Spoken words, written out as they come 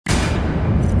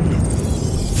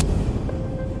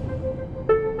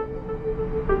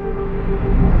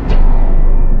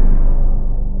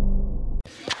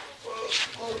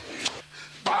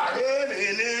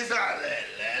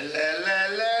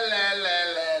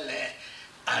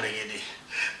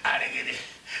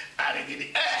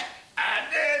gidi.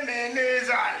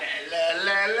 Ademeneza le.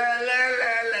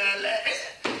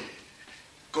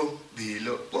 Go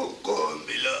below, go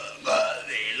below.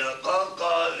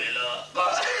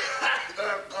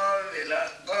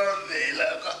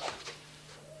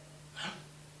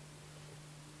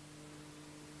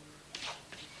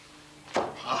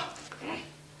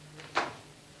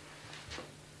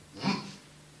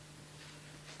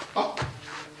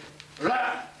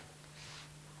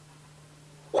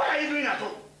 What are you doing at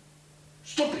home?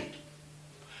 Stupid.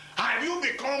 Have you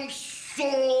become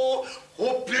so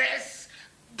hopeless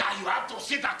that you have to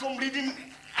sit at home reading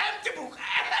empty book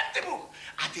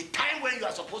at the time when you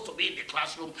are supposed to be in the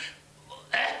classroom?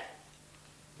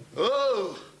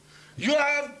 Oh, you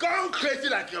have gone crazy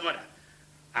like your mother.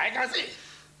 I can see.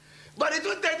 But it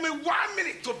will take me 1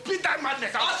 minute to beat that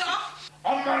madness out. Osho!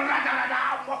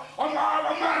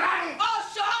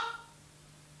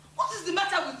 What is the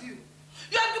matter with you?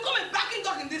 You have become a barking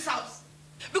dog in this house.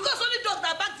 Because only dogs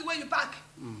that bark the way you bark.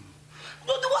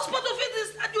 The worst part of it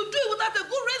is that you do it without a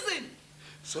good reason.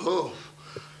 So,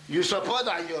 you suppose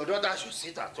that your daughter should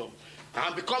sit at home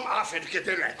and become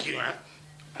half-educated like you, huh?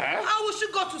 How will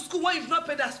she go to school when you've not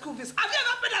paid her school fees? Have you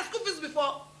ever paid her school fees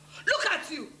before? Look at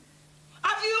you.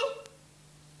 Have you?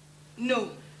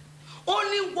 No.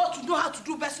 Only what you know how to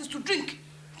do best is to drink.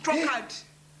 Drunkard.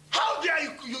 How dare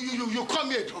you call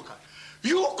me a drunkard?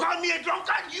 You call me a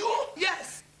drunkard? You?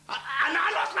 Yes. And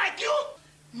I look like you?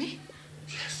 Me?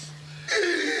 Yes.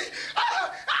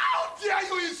 How dare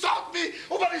you insult me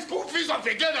over the school fees of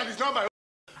a girl that is not my own?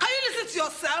 Can you listen to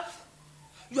yourself?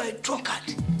 You are a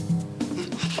drunkard.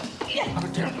 Yeah.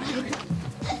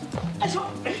 I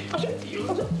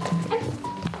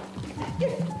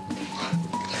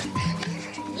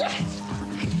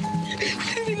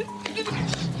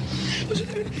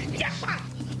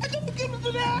don't begin to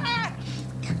do that.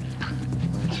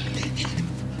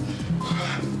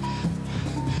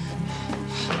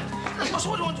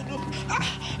 What do you want to do?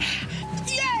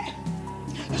 Yeah.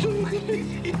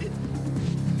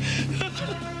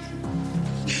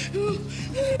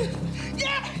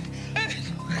 Yeah.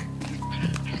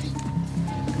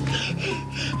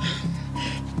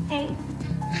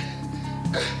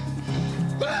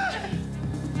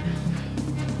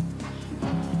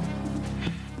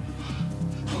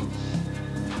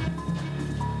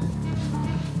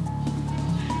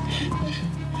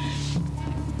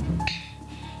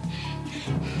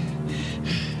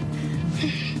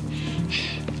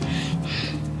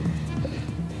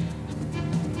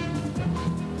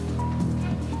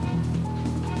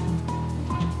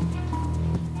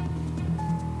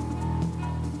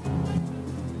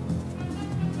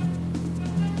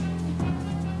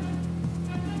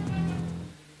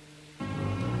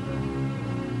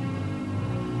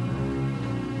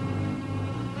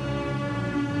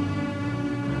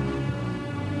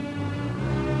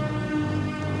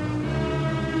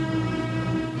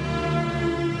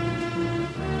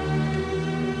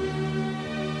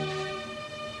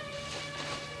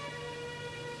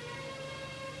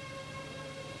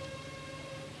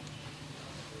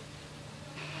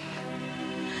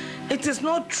 It is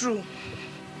not true.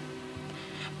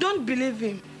 Don't believe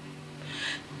him.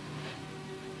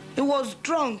 He was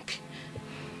drunk.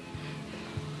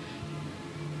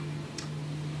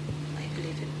 I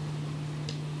believe him.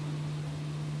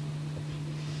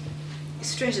 It's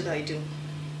strange that I do.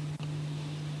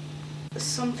 There's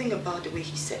something about the way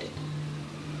he said it.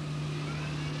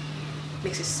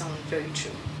 Makes it sound very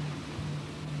true.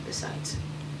 Besides,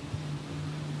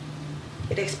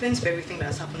 it explains everything that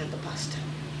has happened in the past.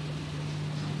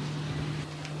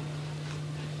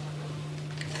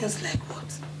 Things like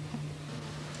what?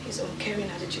 His uncaring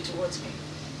attitude towards me.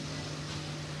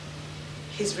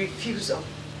 His refusal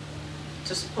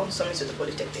to sponsor me to the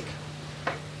Polytechnic.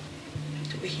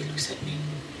 The way he looks at me.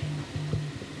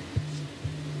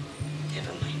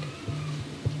 Never mind.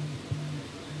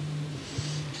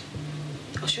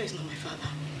 I'm sure he's not my father.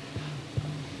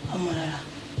 Omotola,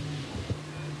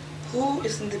 who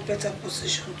is in the better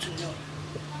position to know?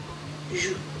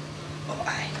 You or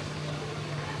I?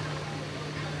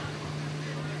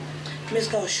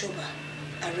 Mr. Oshoba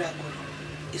Ariagoro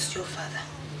is your father.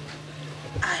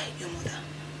 I, your mother,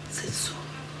 said so.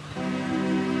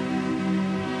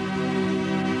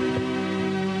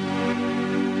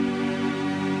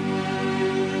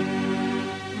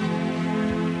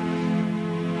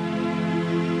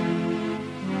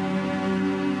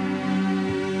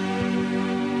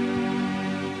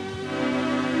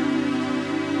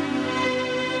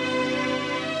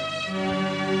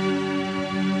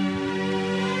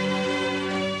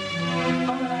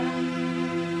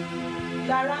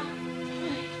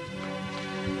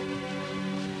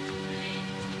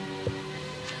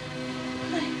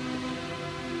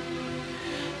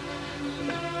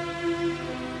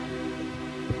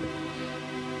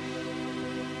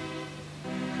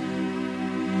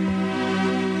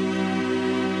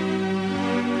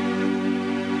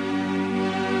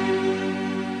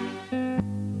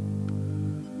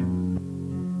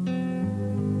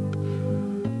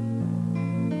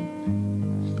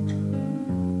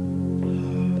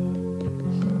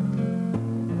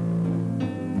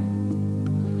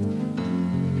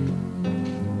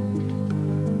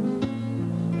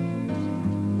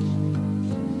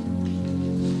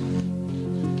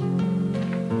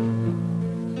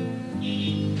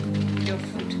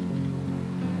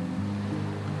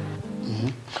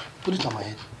 Put it on my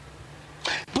head.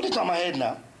 Put it on my head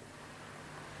now.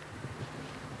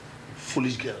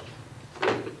 Foolish girl.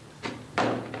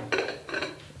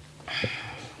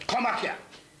 Come back here.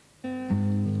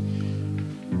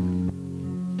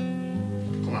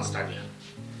 Come and stand here.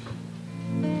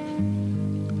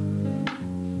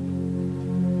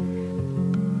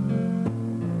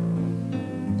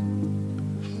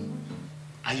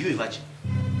 Are you a virgin?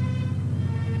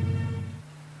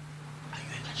 Are you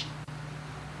a virgin?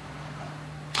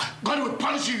 God will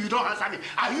punish you if you don't answer me.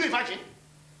 Are you a virgin?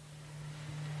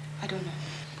 I don't know.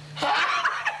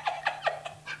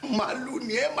 Malu,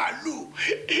 near Malu.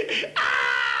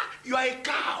 Ah, you are a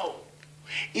cow.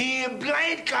 A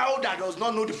blind cow that does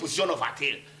not know the position of her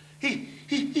tail.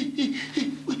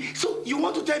 So you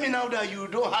want to tell me now that you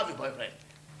don't have a boyfriend?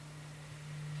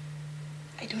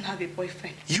 I don't have a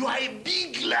boyfriend. You are a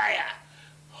big liar.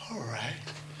 All right.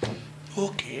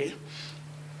 Okay.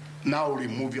 Now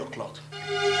remove your cloth.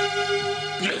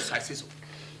 Yes, I say so.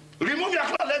 Remove your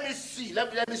cloth. Let me see.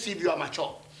 Let me see if you are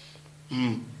mature.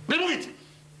 Remove it.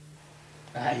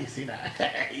 Ah, you see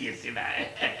that? You see that?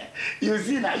 You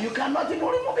see that? You cannot even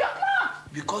remove your cloth.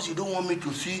 Because you don't want me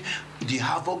to see the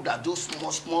havoc that those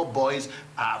small boys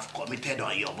have committed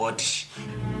on your body.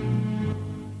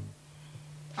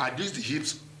 Are these the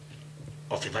hips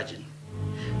of a virgin?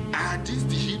 Are these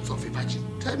the hips of a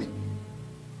virgin? Tell me.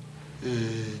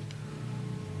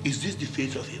 Is this the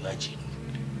face of a virgin?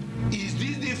 Is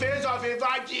this the face of a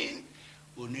virgin?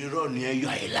 Onironie, you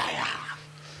are a liar.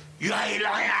 You are a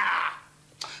liar.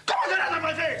 Come on, get out of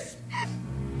my face.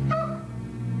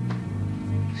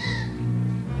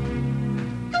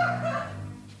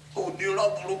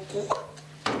 Oniroburuku.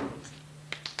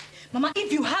 Mama,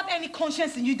 if you have any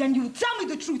conscience in you, then you tell me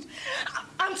the truth.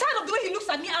 I'm tired of the way he looks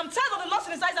at me. I'm tired of the loss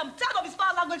in his eyes. I'm tired of his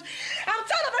foul language. I'm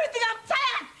tired of everything. I'm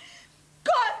tired.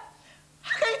 God,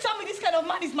 how can you tell me this kind of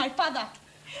man is my father?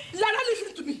 Lara,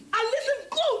 listen to me. And listen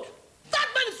good. That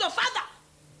man is your father.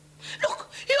 Look,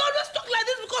 he always talk like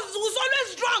this because he was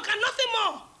always drunk and nothing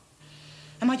more.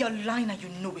 Mama, you're lying and you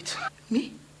know it.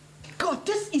 Me? God,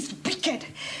 this is wicked.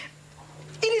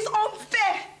 It is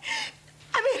unfair.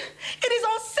 I mean, it is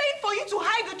insane for you to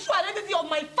hide the true identity of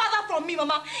my father from me,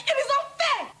 Mama. It is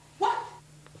unfair. What?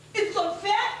 It's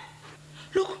unfair?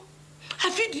 Look, I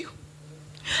feed you.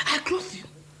 I clothe you.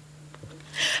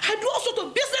 I do all sorts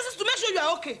of businesses to make sure you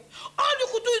are okay. All you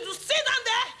could do is to sit down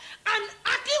there and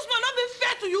accuse me of not being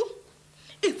fair to you.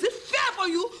 Is it fair for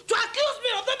you to accuse me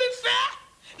of not being fair?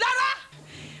 Lara?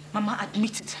 Mama,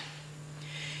 admit it.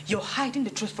 You're hiding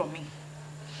the truth from me.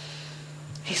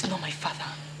 He's not my father.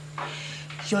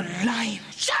 You're lying.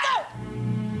 Shut up!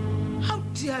 How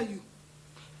dare you?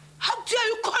 How dare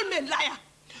you call me a liar?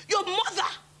 Your mother!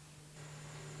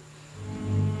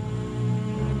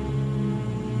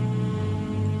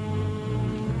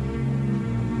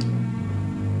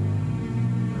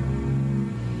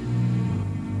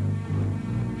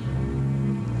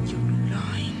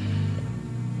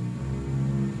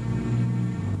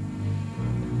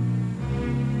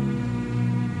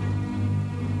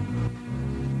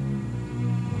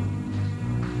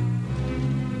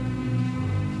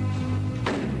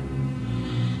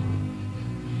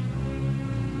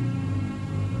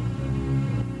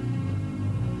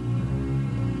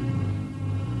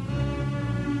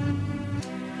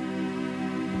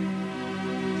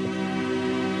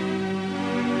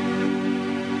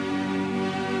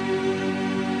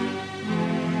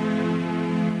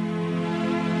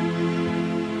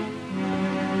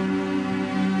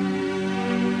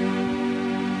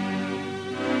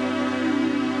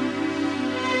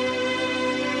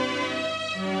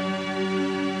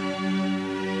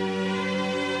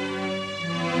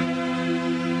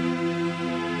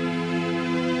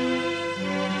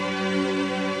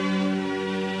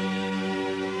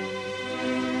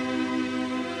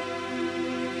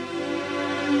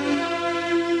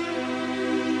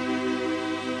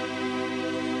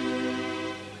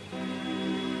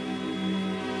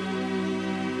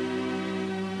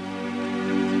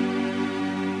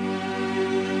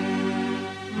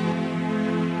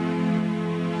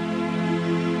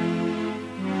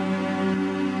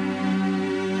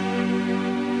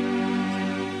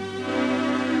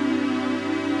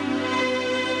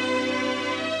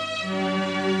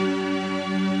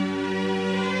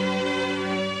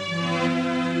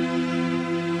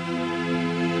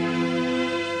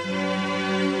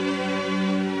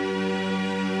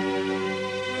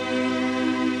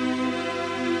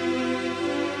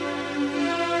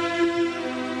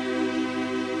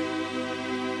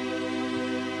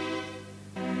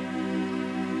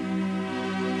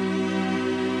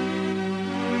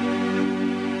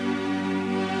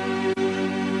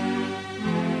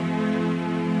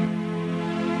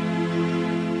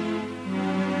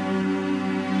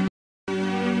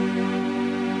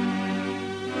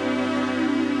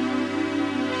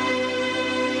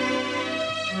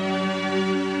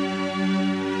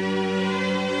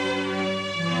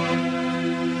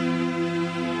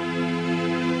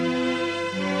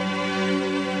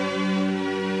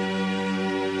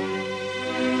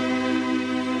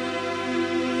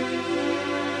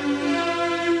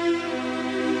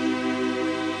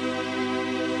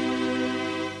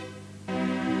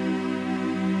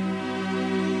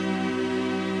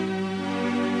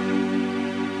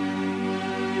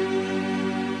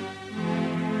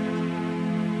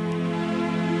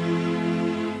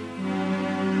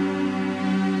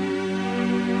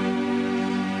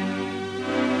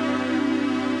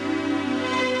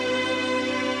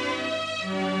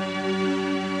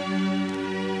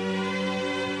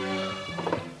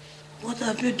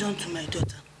 have you done to my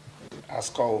daughter?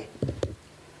 Asko,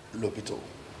 Lopito,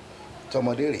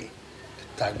 Tomodere,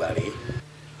 Tagbare.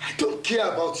 I don't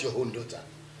care about your own daughter.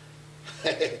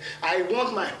 I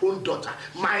want my own daughter,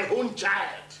 my own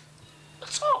child.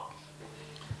 That's all.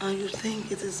 And you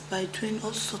think it is by doing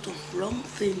all sorts of wrong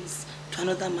things to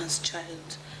another man's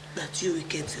child that you will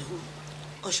get a home?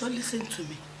 Osho, listen to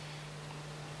me.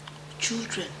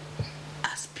 Children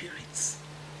are spirits.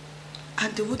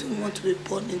 And they wouldn't want to be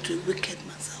born into a wicked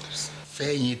man's house.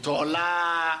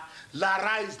 Feyitola,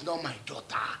 Lara is not my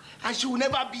daughter. And she will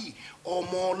never be.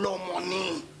 Omo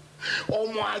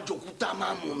ajokuta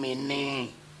mamumene.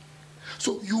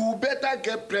 So you better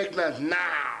get pregnant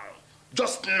now.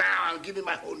 Just now and give me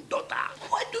my own daughter.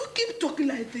 Why do you keep talking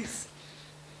like this?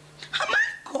 Am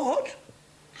I God?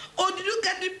 Or did you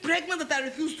get me pregnant that I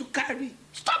refuse to carry?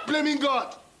 Stop blaming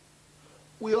God.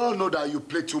 We all know that you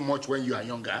play too much when you are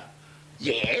younger.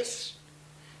 Yes.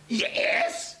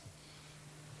 Yes.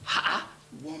 Ha!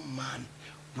 One man,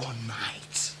 one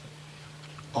night.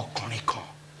 Okoniko,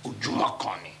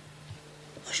 Ujumakoni.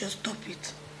 I should stop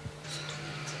it.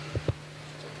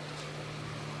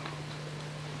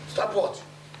 Stop what?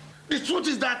 The truth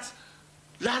is that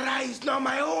Lara is not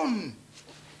my own.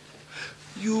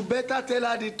 You better tell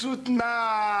her the truth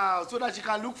now so that she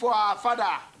can look for her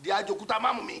father, the Ajokuta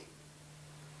Mamumi.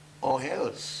 Or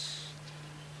else,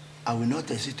 I will not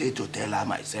hesitate to tell her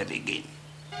myself again.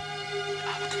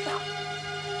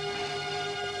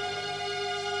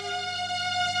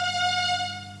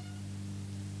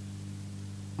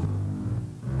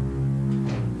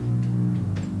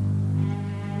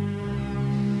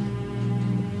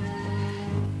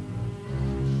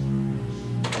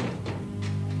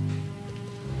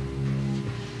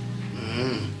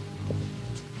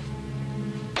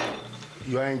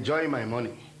 You are enjoying my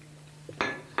money.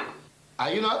 Are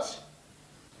you not?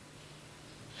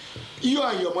 You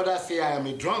and your mother say I am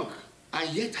a drunk, and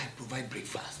yet I provide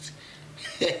breakfast.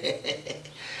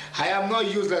 I am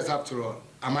not useless after all,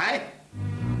 am I?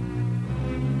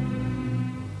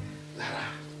 Lara,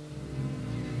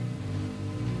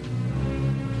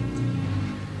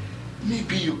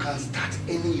 maybe you can start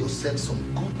earning yourself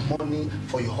some good money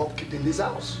for your upkeep in this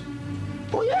house.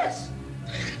 Oh yes.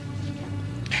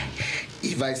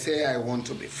 If I say I want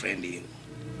to befriend you,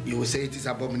 you will say it is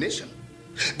abomination.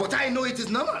 But I know it is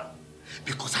normal,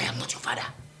 because I am not your father.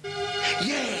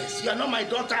 Yes, you are not my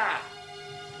daughter.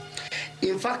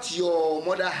 In fact, your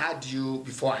mother had you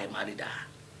before I married her.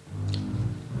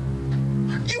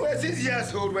 You were 6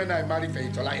 years old when I married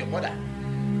Feyitola, your mother.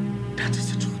 That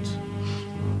is the truth.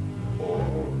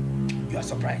 Oh, you are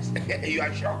surprised. You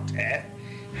are shocked, eh?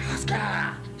 Ask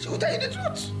her. She will tell you the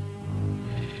truth.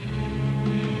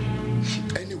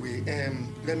 Anyway,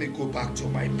 let me go back to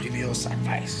my previous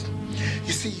advice.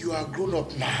 You see, you are grown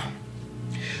up now.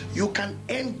 You can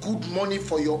earn good money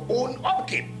for your own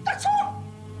upkeep. That's all.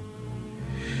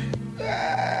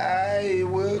 I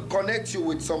will connect you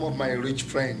with some of my rich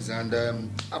friends, and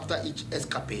after each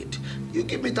escapade, you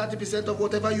give me 30% of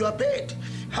whatever you are paid.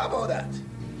 How about that?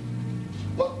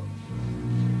 What?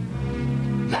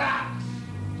 Lara!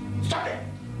 Stop it!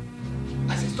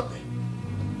 I said stop it.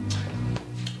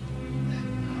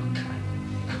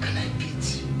 How can I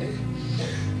beat you?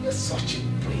 You're such a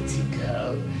pretty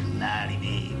girl. Larry,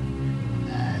 babe.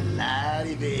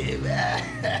 Larry, babe.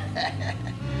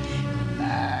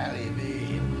 Larry,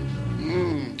 babe.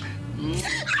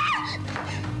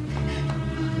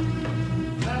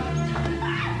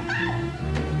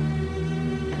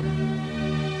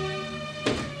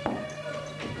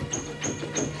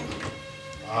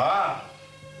 Ah.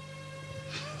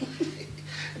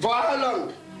 For how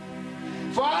long?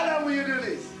 For how long will you do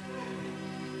this?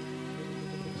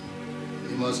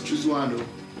 You must choose one, though.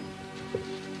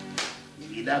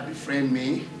 You either befriend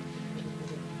me,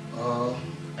 or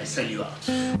I sell you out.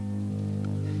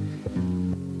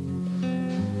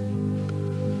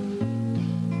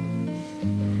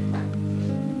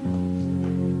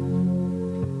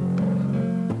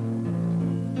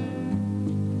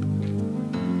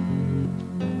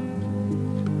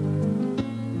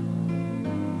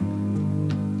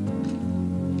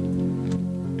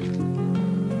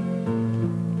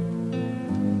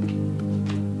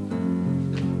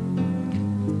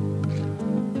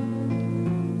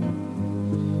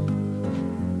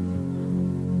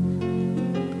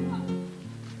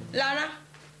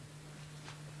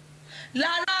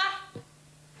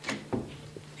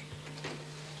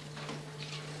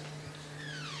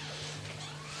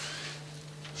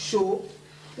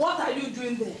 What are you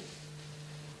doing there?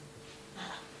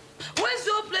 Where's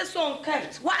your place so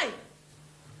unkept? Why?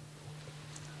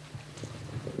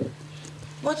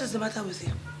 What is the matter with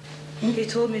you? He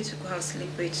told me to go and sleep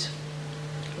with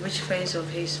rich friends of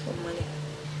his for money.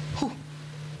 Who?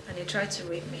 And he tried to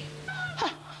rape me.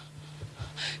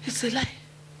 It's a lie.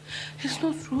 It's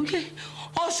not true, okay?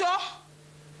 Oh, sure?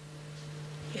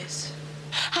 Yes.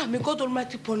 May God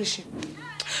Almighty punish him.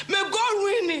 May God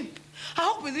ruin him. I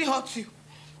hope he didn't hurt you.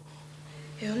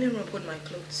 He only rubbed my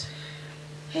clothes.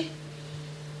 Hey?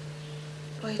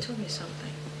 But he told me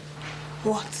something.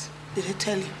 What did he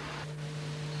tell you?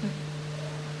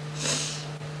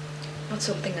 Not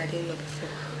something I didn't know before.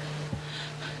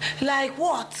 Like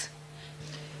what?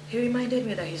 He reminded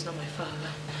me that he's not my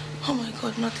father. Oh my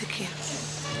God, not again.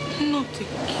 Not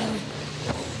again.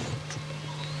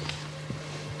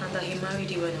 And that he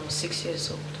married you when I was 6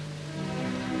 years old.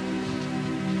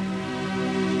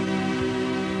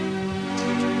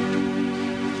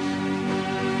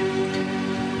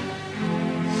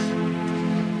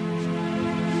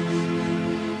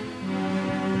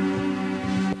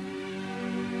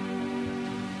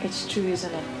 It's true,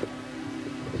 isn't it?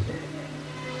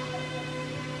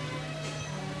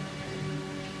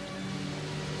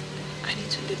 I need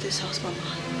to leave this house, Mama.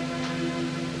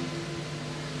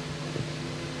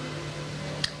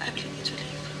 I really need to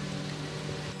leave.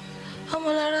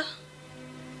 Omotola,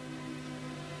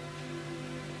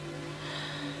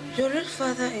 your real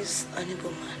father is an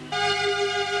Igbo man.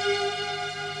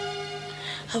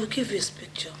 I will give you his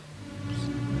picture.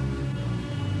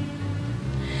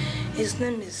 His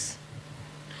name is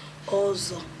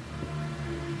Ozo.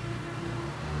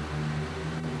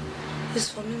 He's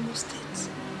from Imo State.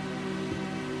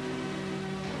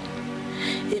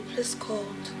 A place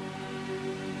called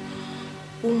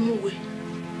Umuwe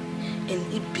in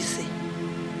Ibise.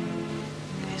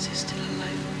 Is he still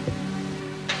alive?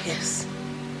 Yes.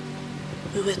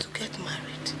 We were to get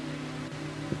married.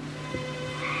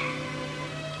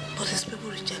 But his people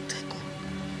rejected me.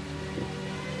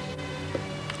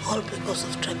 All because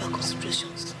of tribal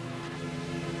considerations.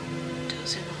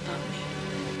 Does he know about me?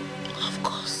 Of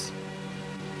course.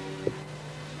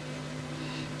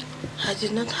 I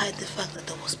did not hide the fact that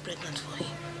I was pregnant for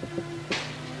him.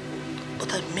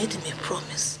 But I made him a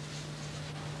promise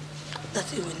that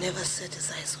he will never set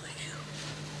his eyes on you.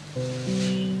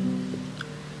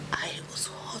 I was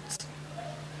hot.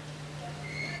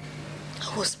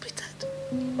 I was bitter.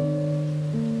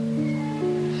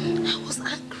 I was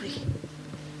angry.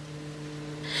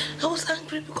 I was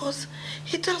angry because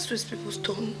he danced with people's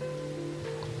tongue.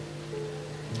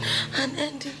 And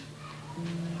ending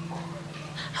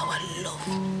our love.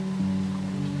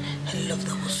 A love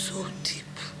that was so deep.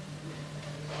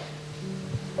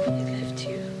 He left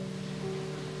you.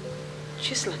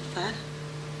 Just like that?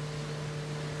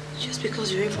 Just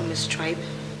because you're from his tribe?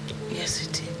 Yes, he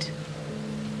did.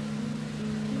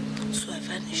 So I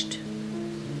vanished.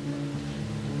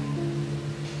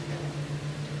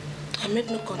 I made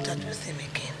no contact with him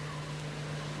again.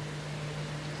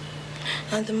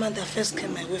 And the man that first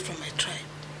came my way from my tribe,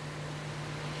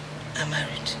 I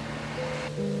married.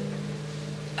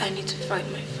 I need to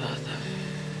find my father.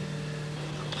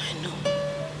 I know.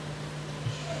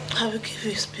 I will give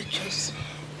you his pictures.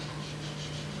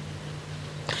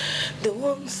 The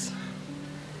ones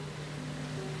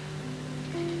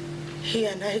he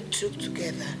and I took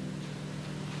together.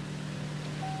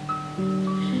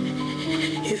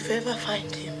 If you ever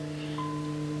find him,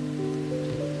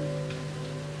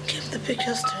 give the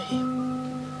pictures to him.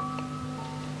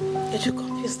 Did you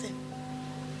confuse him?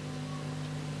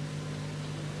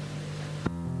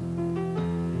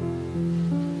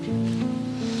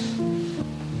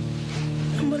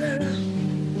 Omotola,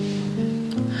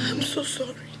 I'm so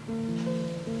sorry.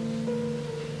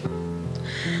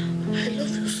 I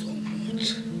love you so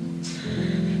much.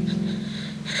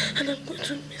 And I'm going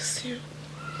to miss you.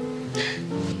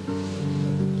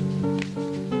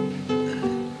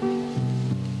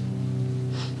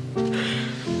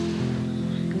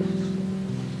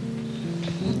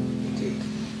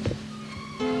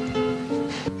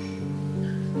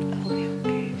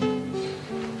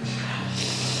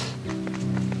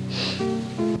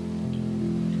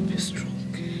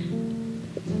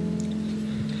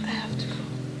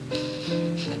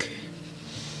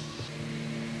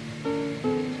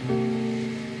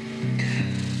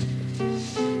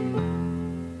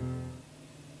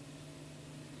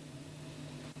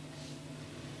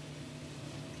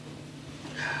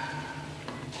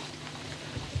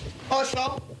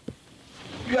 Osho,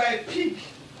 you are a pig.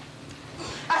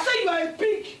 I say you are a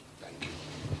pig. Thank you.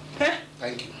 Eh?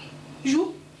 Thank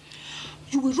You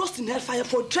you. will roast in hellfire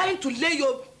for trying to lay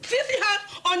your filthy hand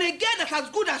on a girl that as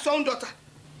good as your own daughter.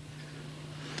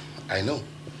 I know.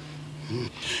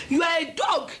 You are a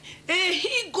dog, a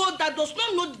he-goat that does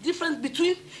not know the difference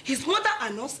between his mother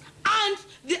anus and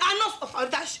the anus of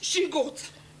another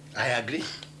she-goat. I agree.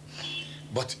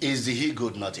 But is the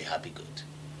he-goat not a happy goat?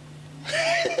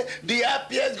 The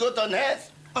happiest goat on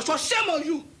earth. So shame on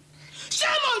you. Shame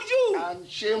on you. And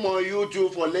shame on you too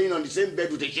for laying on the same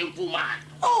bed with a shameful man.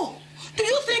 Oh, do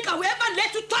you think I will ever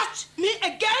let you touch me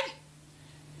again?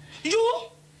 You?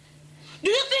 Do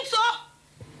you think so?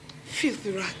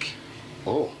 Filthy rag.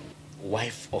 Oh,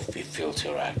 wife of a filthy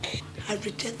rag. I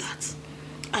reject that.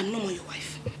 I'm no more your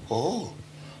wife. Oh,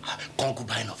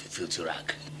 concubine of a filthy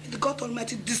rag. The God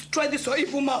Almighty destroy this your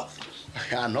evil mouth.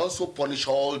 And also punish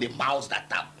all the mouths that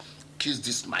have kissed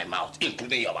this my mouth,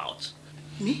 including your mouth.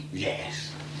 Me?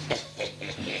 Yes.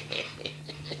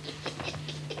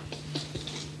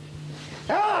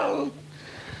 Oh,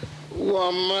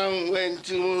 woman went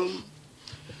to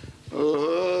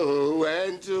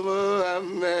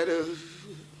Muhammad.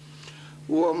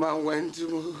 Woman went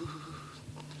to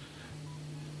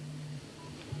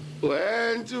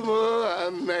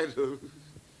Muhammad.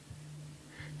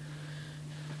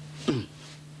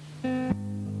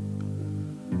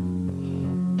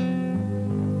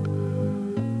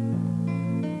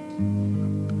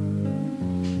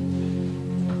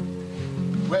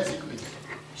 Where's he going?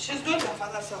 She's going to her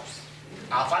father's house.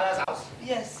 Our father's house?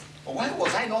 Yes. Why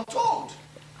was I not told?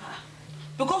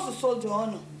 Because you sold your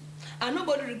honor. And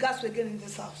nobody regards you again in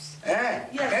this house. Eh?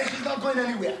 Yes. And she's not going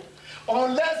anywhere.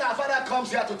 Unless our father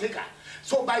comes here to take her.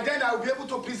 So by then I will be able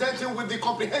to present him with the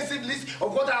comprehensive list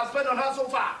of what I have spent on her so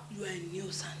far. You are a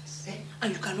nuisance. Eh?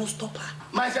 And you cannot stop her.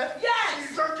 Myself? Yes!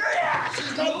 She's not going.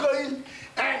 She's not going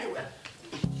anywhere.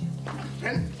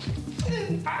 Friend?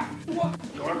 What?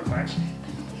 You want to match?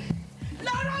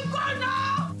 Laura, go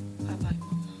now! Bye-bye.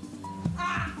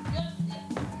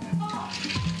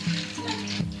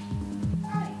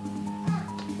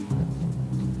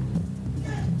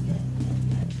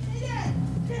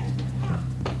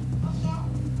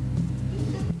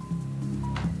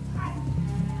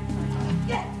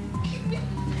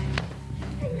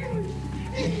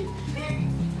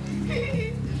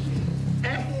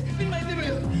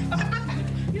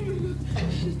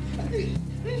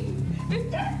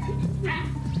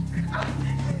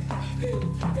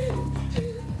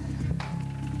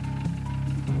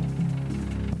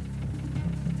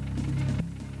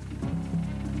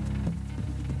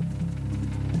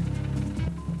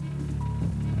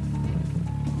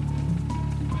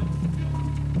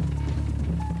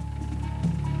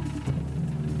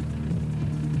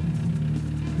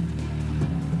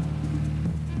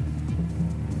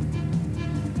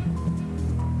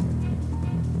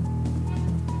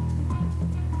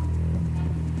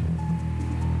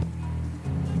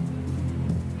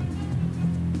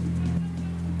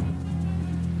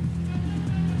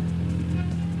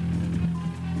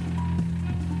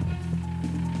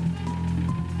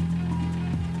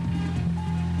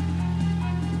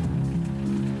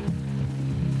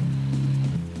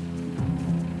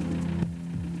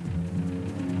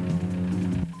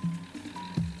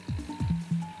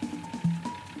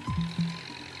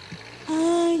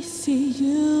 see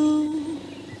you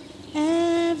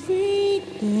every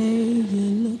day. You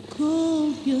look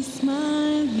cool, you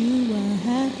smile, you are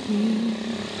happy.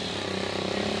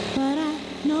 But I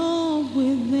know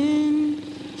within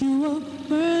you are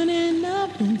burning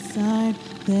up inside.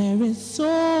 There is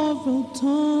sorrow,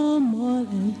 turmoil,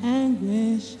 and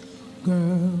anguish.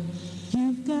 Girl,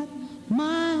 you've got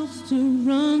miles to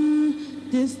run,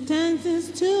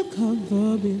 distances to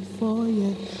cover before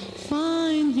you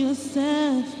find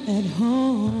yourself at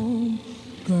home.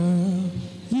 Girl,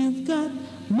 you've got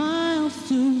miles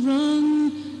to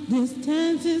run,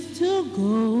 distances to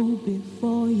go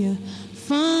before you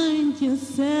find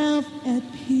yourself at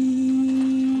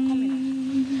peace.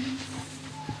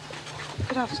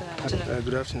 Good afternoon.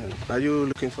 Good afternoon. Are you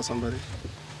looking for somebody?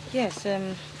 Yes,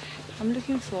 I'm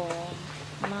looking for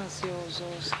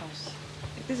Mazio's house.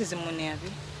 This is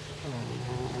Muniabi.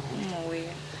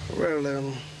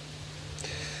 Well,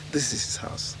 this is his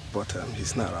house, but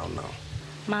he's not around now.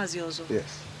 Maziozo?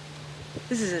 Yes.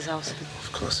 This is his house?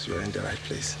 Of course, you're in the right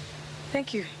place.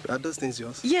 Thank you. Are those things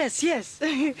yours? Yes, yes.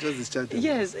 Just discharge them.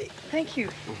 Yes, thank you.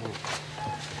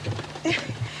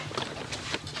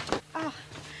 Ah,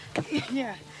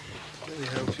 yeah. Let me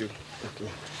help you.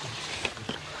 Okay.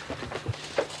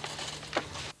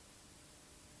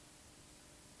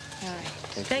 All right.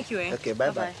 Thank you, eh? Okay,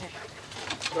 bye-bye.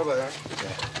 Bye-bye.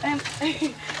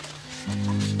 Okay.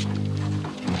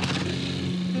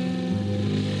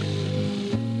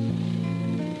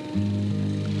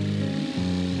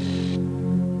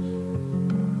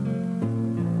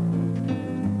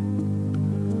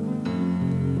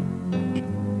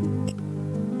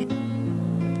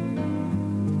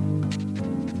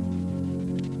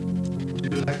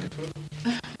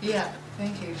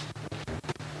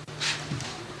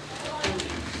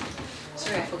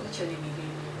 actually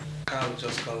needing? Carl,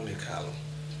 just call me Carl.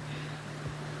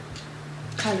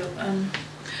 Carlo,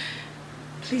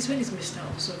 please, when is Mr.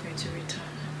 also going to return?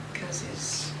 Because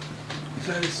it's...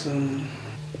 Very soon,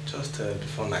 just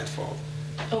before nightfall.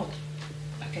 Oh,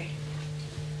 okay.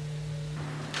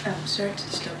 Sorry to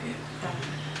disturb you.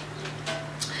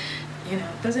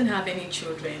 Doesn't have any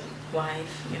children,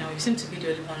 wife. You seem to be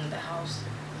the only one in the house.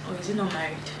 Or is he not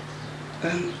married?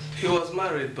 He was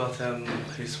married, but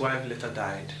his wife later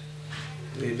died.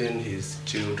 Even his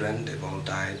children, they've all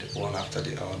died, one after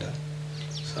the other.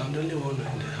 So I'm the only one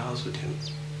in the house with him.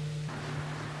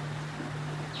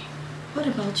 What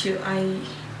about you?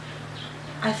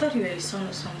 I thought you were his son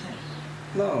or something.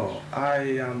 No,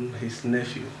 I am his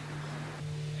nephew.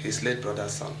 His late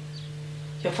brother's son.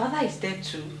 Your father is dead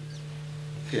too?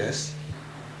 Yes.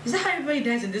 Is that how everybody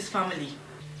dies in this family?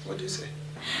 What do you say?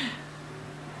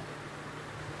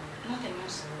 Nothing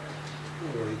else.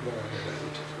 Don't worry, go ahead and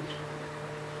eat your food.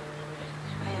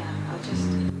 Yeah, I'll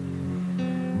just...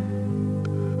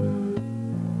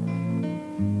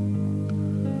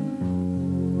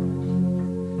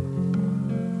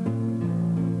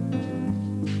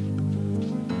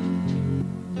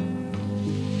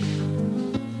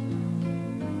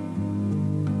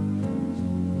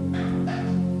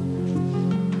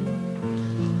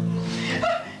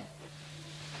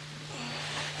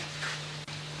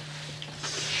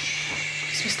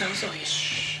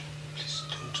 Shh. Please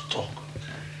don't talk.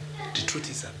 The truth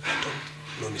is that I don't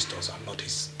know Mr. Ozo. I'm not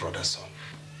his brother's son.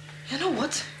 You know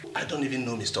what? I don't even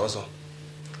know Mr. Ozo.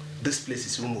 This place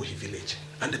is Umuhi village.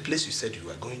 And the place you said you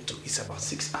were going to is about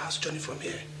 6 hours journey from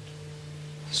here.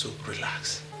 So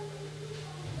relax.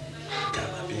 We can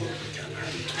have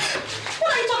it.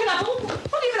 What are you talking about?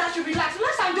 What do you mean I should relax?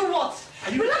 Relax and do what?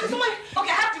 Are you relax? Okay,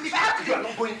 I have to leave. You are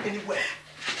not going anywhere.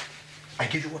 I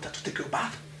gave you water to take your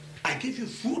bath. I gave you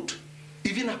food,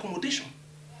 even accommodation.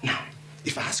 Now,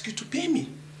 if I ask you to pay me,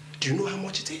 do you know how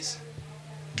much it is?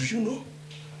 Do you know?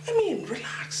 I mean,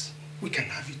 relax. We can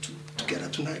have it together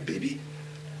tonight, baby.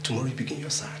 Tomorrow you begin your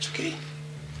search, okay?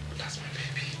 That's my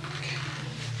baby, okay?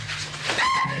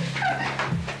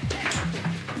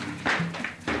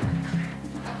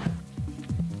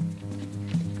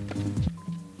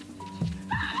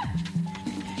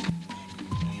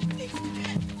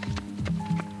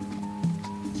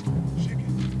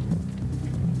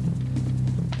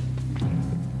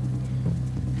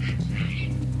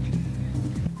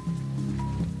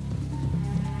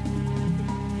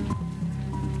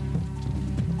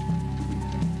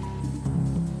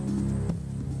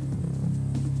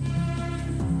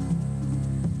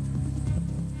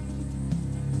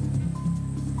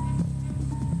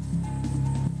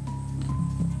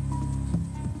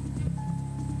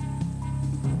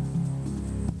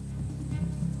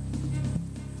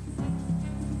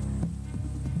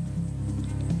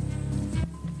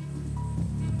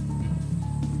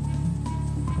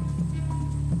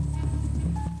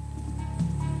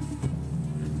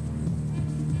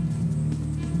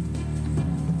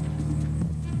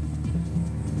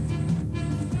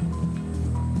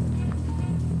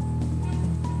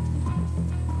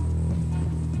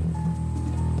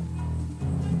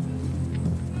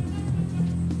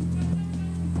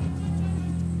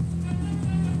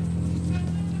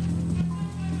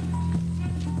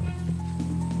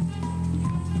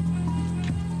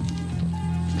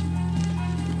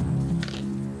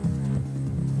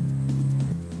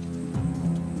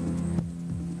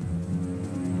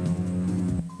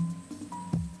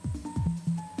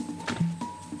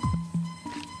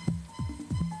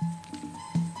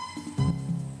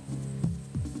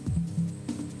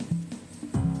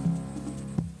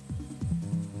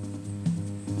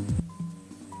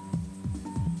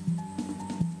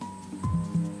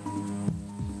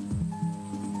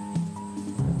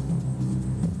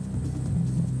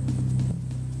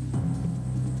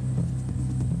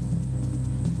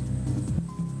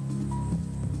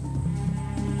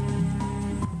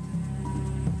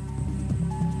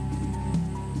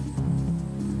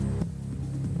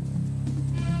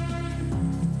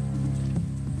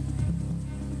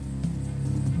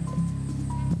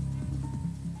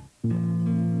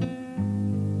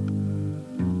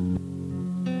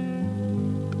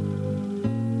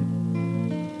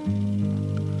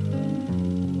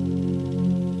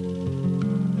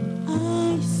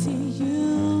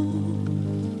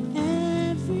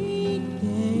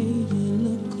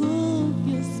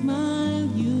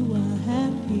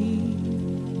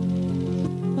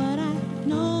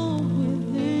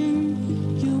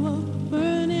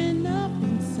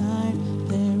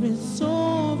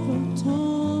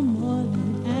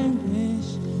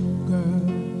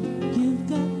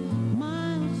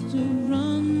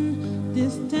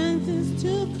 distances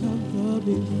to cover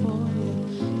before you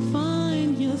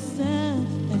find yourself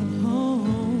at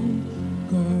home.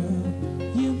 Girl,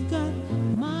 you've got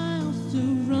miles to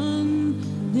run,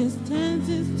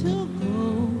 distances to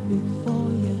go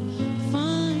before you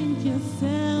find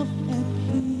yourself at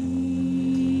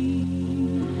peace.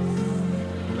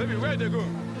 Baby, where they go?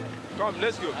 Come,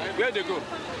 let's go. Where they go?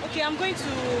 Okay, I'm going to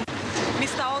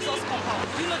Mr. Oso's compound.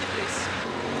 Do you know the place?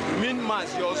 You mean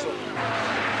Mazi also?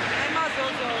 Mazi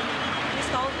also.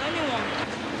 Mr. Oso, anyone.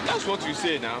 That's what you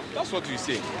say now. That's what you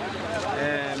say.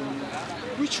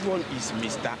 Which one is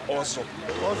Mr. Oso?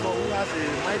 Also, who has a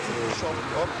mighty shop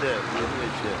up there?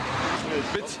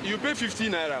 But you pay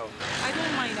 15 naira. I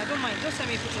don't mind. Just let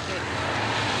me put it there.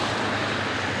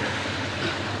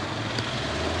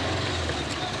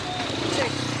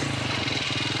 Check.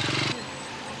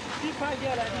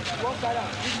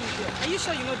 Are you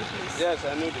sure you know the place? Yes,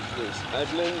 I know the place. I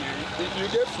blame you. You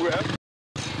get fuel.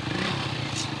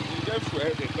 You get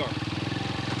fuel, they come.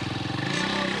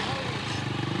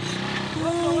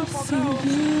 I see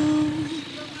you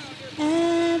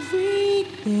every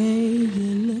day. You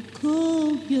look cool,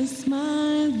 you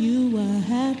smile, you are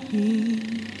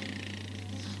happy.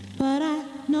 But I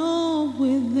know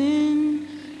within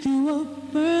you are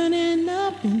burning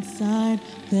up inside.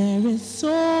 There is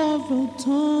sorrow,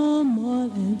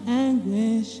 turmoil, and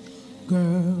anguish.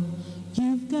 Girl,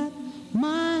 you've got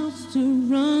miles to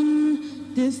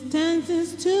run,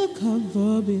 distances to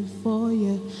cover before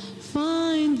you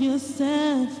find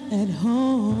yourself at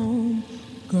home.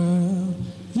 Girl,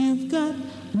 you've got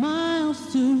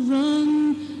miles to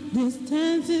run,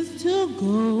 distances to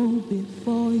go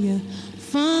before you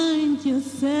find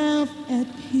yourself at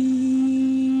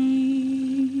peace.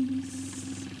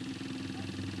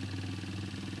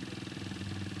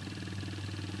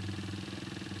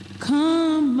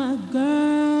 Come, my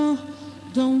girl,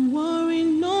 don't worry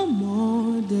no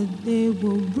more. The day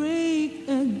will break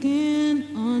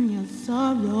again on your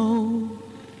sorrow.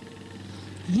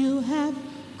 You have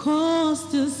cause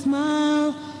to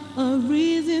smile, a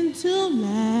reason to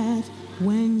laugh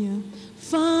when you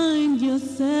find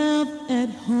yourself at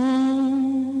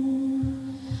home.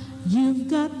 You've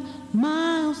got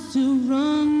miles to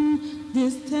run,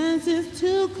 distances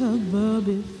to cover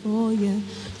before you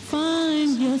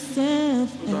find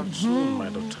yourself at home. Good afternoon, my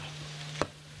daughter.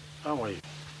 How are you?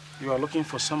 You are looking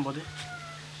for somebody?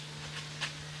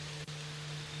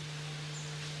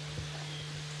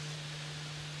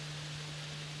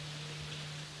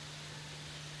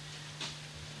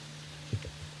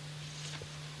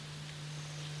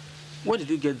 Where did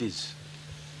you get this?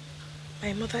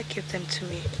 My mother gave them to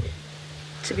me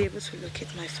to be able to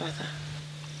locate my father.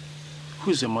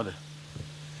 Who is your mother?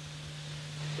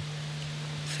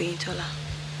 Omotola.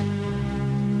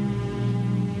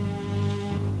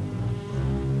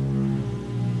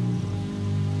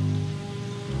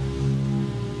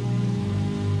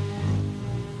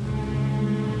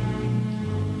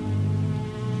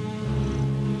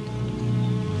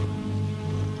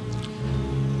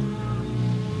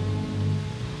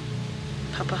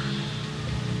 Papa.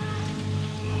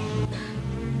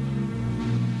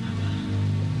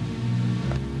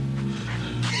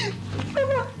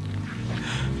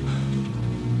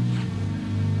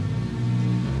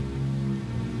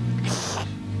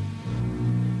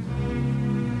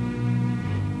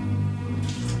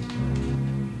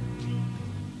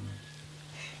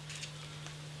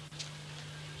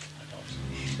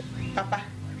 Papa.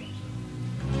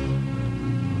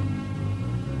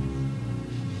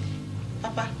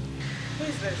 Papa, who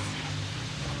is this?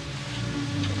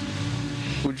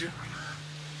 Would you?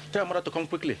 Tell mother to come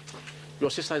quickly.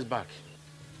 Your sister is back.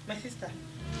 My sister.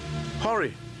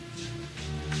 Hurry.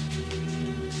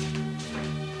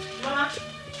 Mama.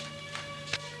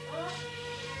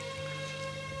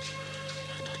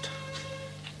 My daughter.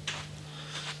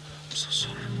 I'm so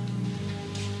sorry.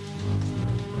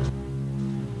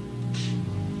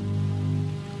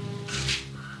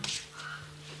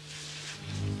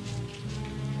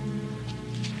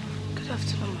 Good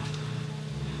afternoon, Mama.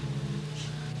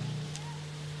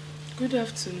 Good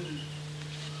afternoon.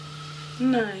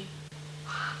 Nai,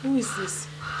 who is this?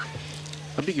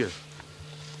 Abigail.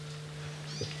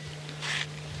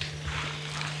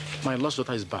 My lost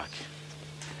daughter is back.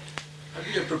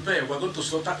 Abigail, prepare. We're going to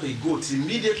slaughter a goat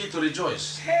immediately to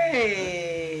rejoice.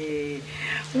 Hey,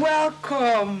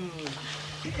 welcome.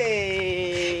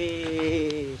 Hey,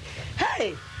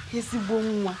 hey, he's the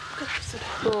one.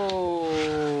 Oh,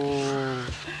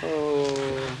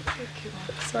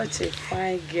 such a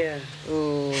fine girl.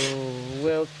 Oh,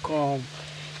 welcome.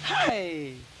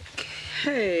 Hey,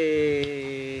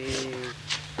 hey,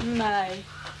 Nai.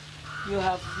 You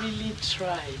have really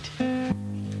tried.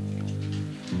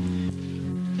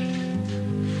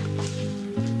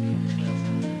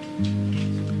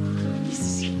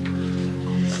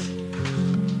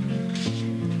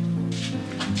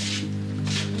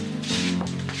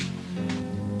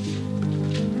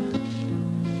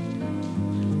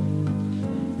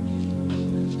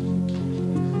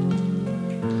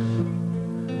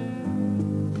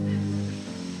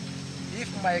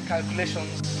 My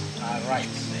calculations are right.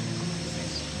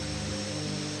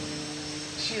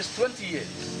 She is 20 years.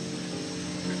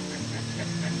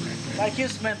 Like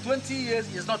his man, 20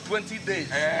 years is not 20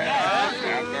 days.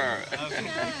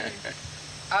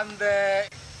 And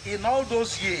in all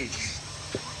those years,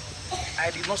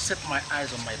 I did not set my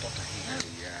eyes on my daughter here.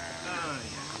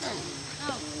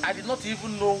 I did not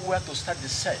even know where to start the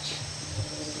search.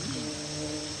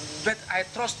 But I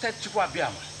trusted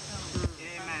Chukwuabiama.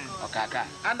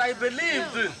 And I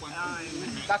believed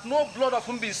that no blood of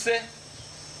Mbise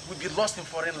would be lost in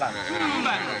foreign land.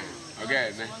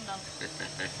 Okay.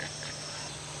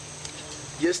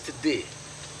 Yesterday,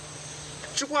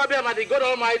 Chukwuabiama, the God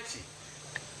Almighty,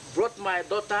 brought my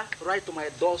daughter right to my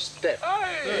doorstep.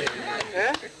 Eh?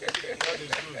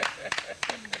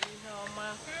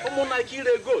 I killed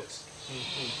a goat.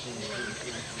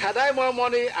 Had I more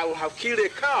money, I would have killed a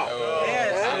cow.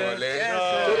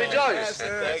 To rejoice.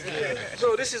 Thank you.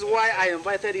 So this is why I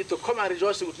invited you to come and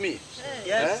rejoice with me.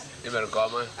 Yes. You will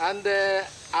come. And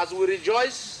as we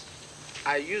rejoice,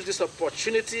 I use this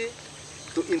opportunity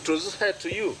to introduce her to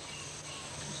you.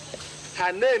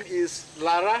 Her name is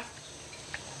Lara.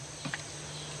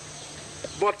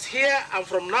 But here and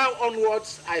from now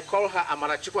onwards, I call her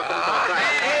Amarachukwu.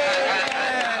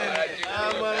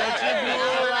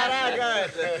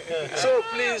 So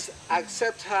please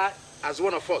accept her as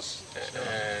one of us.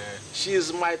 She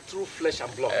is my true flesh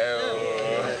and blood.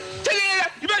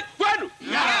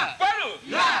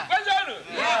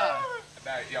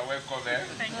 You're welcome, man.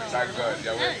 Thank God.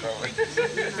 You're welcome.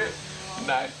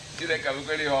 Nice. You think I'm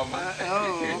going home?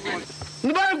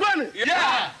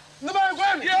 Yeah. Nobody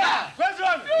going? Yeah. First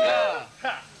one?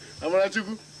 Yeah.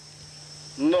 Amarachukwu?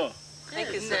 No.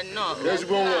 Thank you, sir. No. Let's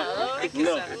go.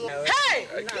 No. Hey!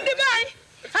 Goodbye!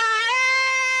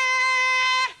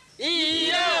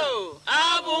 Iyo!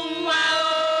 Abumwa!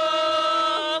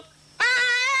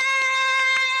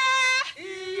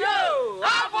 Iyo!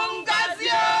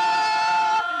 Abungazio!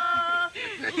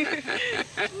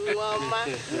 Mama.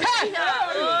 Hey!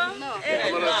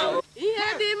 No. Ihe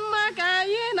dị mma ka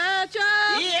anyị na-achọ.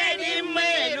 Ihe dị mma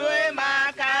erue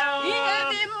maka. Ihe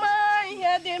dị mma,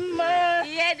 ihe dị mma.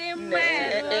 Ihe dị mma.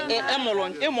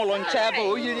 Ịmụrụ ncha bụ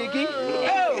oyiri gị.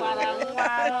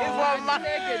 Ifeọma.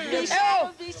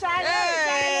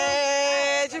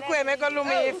 Chukwu emegolu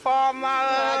m Ifeọma.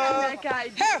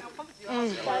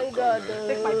 Thank God.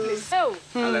 Take my place.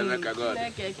 Hallelujah, God.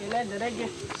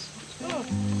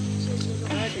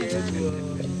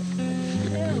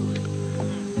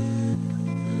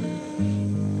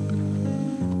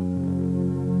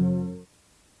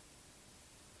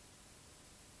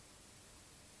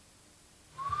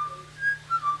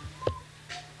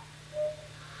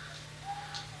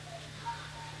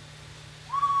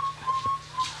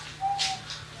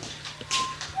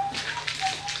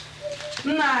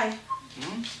 Nai,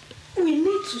 we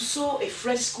need to sew a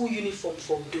fresh school uniform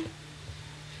for Udo.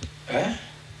 Eh?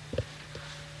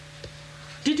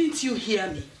 Didn't you hear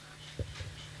me?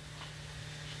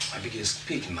 Abigail,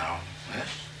 speak now. Eh?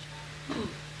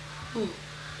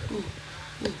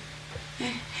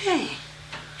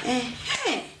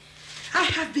 I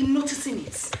have been noticing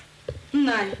it.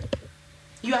 Nai,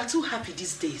 you are too happy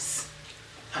these days.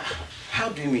 How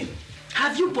do you mean?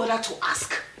 Have you bothered to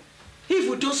ask if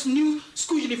Udo's new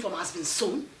school uniform has been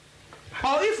sewn?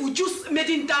 Or if Uju's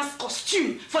maiden dance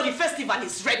costume for the festival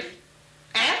is ready?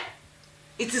 Eh?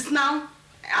 It is now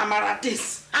Amara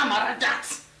this, Amara that.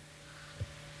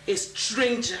 A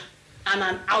stranger and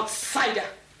an outsider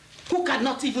who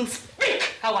cannot even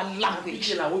speak our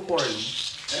language. Abigail, are we quarreling?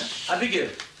 Eh? Abigail!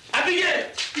 Abigail!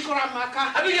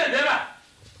 Ikoramaka! Abigail, never!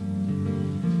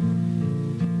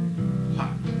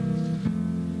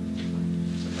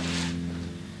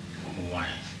 Why?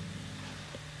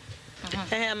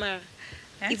 Hey, Amara.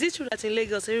 Is it true that in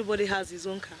Lagos everybody has his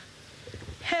own car?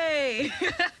 Hey!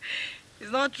 It's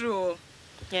not true.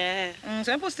 Yeah.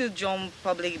 Some people still jump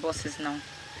public buses now.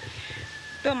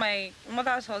 Though my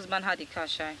mother's husband had a car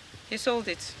shy. He sold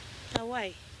it.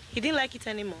 Why? He didn't like it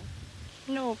anymore?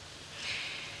 No.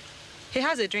 He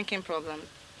has a drinking problem.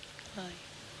 Why?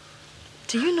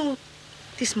 Do you know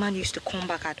this man used to come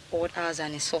back at odd hours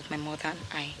and insult my mother and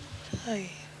I?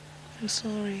 Why? I'm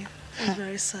sorry. It's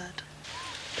very sad.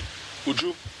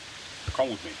 Uju, come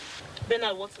with me.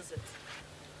 Bernard, what is it?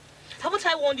 Haven't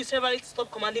I warned you severally to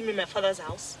stop commanding me in my father's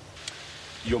house?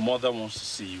 Your mother wants to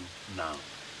see you now.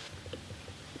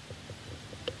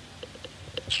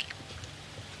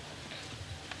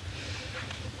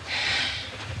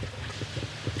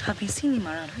 Have you seen him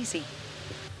around? Who is he?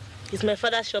 He's my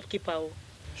father's shopkeeper.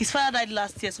 His father died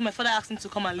last year, so my father asked him to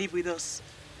come and live with us.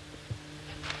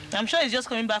 I'm sure he's just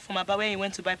coming back from Aba where he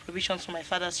went to buy provisions for my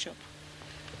father's shop.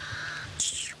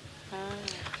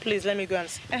 Please, let me go and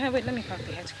see. Wait, let me pack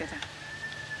the hair together.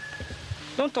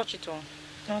 Don't touch it all.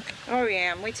 Okay. Hurry,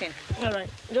 I'm waiting. All right,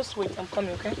 just wait. I'm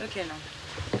coming, okay? Okay, now.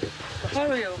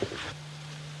 Hurry up.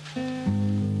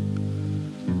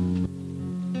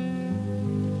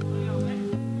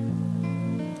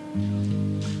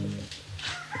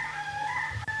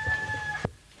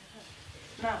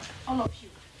 Now, all of you,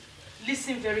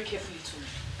 listen very carefully to me.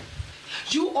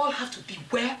 You all have to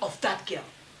beware of that girl,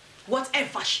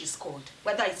 whatever she's called,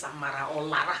 whether it's Amara or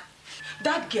Lara.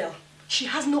 That girl, she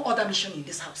has no other mission in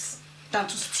this house than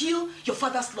to steal your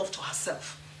father's love to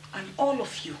herself. And all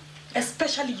of you,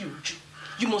 especially you, Uju,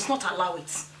 you must not allow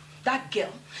it. That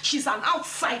girl, she's an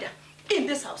outsider in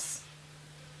this house.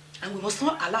 And we must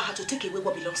not allow her to take away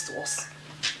what belongs to us.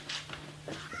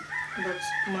 But,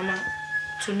 Mama,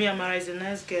 to me, Amara is a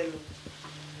nice girl.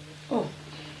 Oh.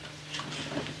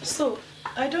 So,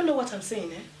 I don't know what I'm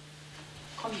saying, eh?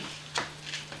 Come here.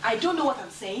 I don't know what I'm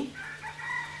saying.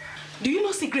 Do you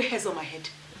not see gray hairs on my head?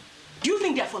 Do you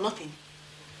think they're for nothing?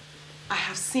 I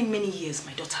have seen many years,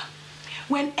 my daughter.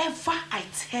 Whenever I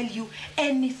tell you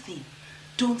anything,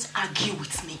 don't argue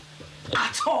with me.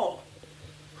 At all.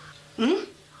 Hmm?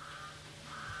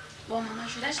 Well, Mama,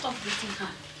 should I stop beating her?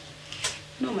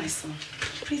 No, my son.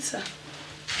 Greet her.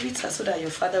 Greet her so that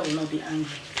your father will not be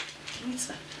angry. Greet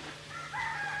her.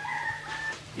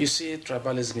 You see,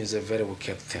 tribalism is a very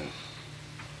wicked thing.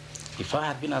 If I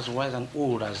had been as wise and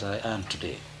old as I am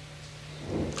today,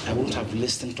 I wouldn't have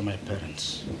listened to my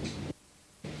parents.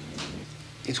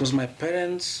 It was my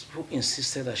parents who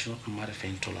insisted I should not marry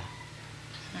Feintola.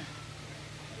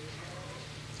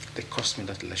 They cost me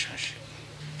that relationship.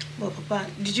 But Papa,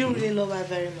 did you really love her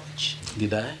very much?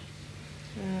 Did I?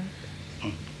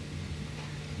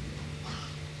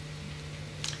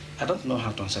 I don't know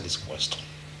how to answer this question.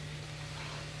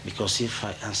 Because if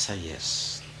I answer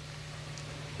yes,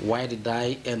 why did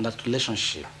I end that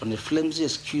relationship on the flimsy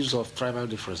excuse of tribal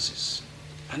differences?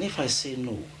 And if I say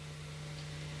no,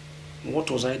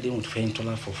 what was I doing with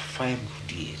Feintola for 5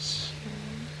 good years?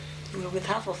 You were with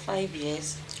her for 5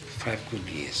 years? 5 good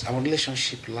years. Our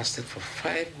relationship lasted for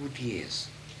 5 good years.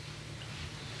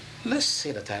 Let's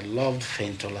say that I loved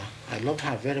Feintola. I loved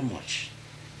her very much.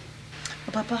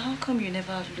 But Papa, how come you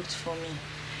never looked for me?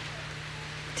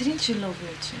 Didn't you love me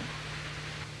too?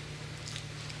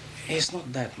 It's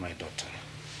not that, my daughter.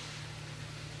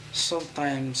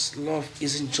 Sometimes love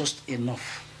isn't just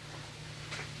enough.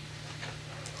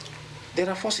 There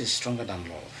are forces stronger than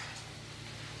love.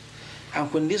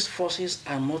 And when these forces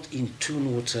are not in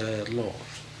tune with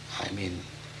love,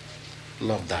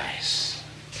 love dies.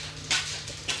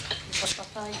 But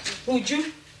Papa,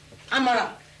 Uju,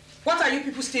 Amara, what are you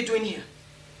people still doing here?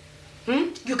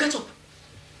 You get up.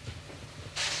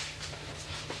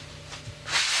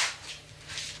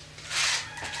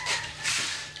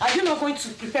 Are you not going to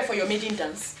prepare for your maiden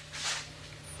dance?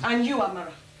 And you,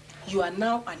 Amara, you are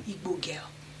now an Igbo girl.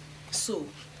 So,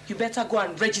 you better go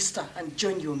and register and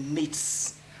join your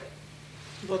mates.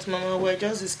 But Mama, we're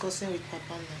just discussing with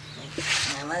Papa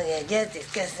now. Mama, we're just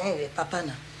discussing with Papa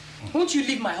now. Won't you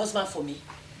leave my husband for me?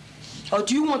 Or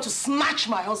do you want to snatch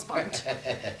my husband?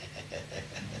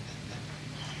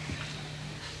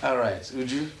 All right,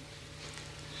 Uju,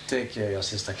 take your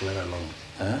sister Clara along.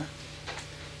 Huh?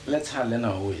 Let her learn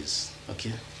our ways,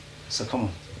 okay? So come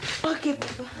on. Okay,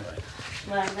 Papa. All right.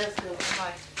 Well, let's go.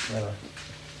 Bye. Bye-bye.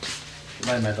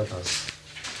 Bye, my daughters.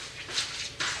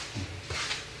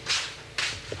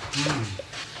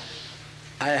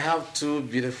 I have 2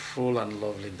 beautiful and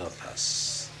lovely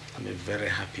daughters. I'm a very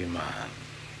happy man.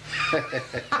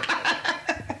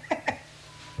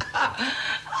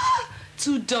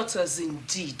 2 daughters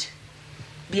indeed.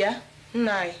 Bia,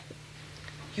 Nai,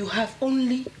 you have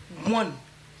only 1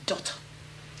 daughter,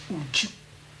 Uju.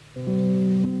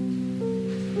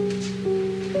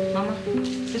 Mama,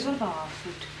 it's all about our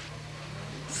food.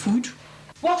 Food?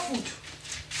 What food?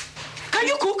 Can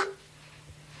you cook?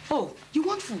 Oh, you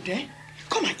want food, eh?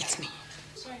 Come and eat me.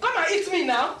 Sorry. Come and eat me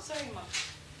now. Sorry, Ma.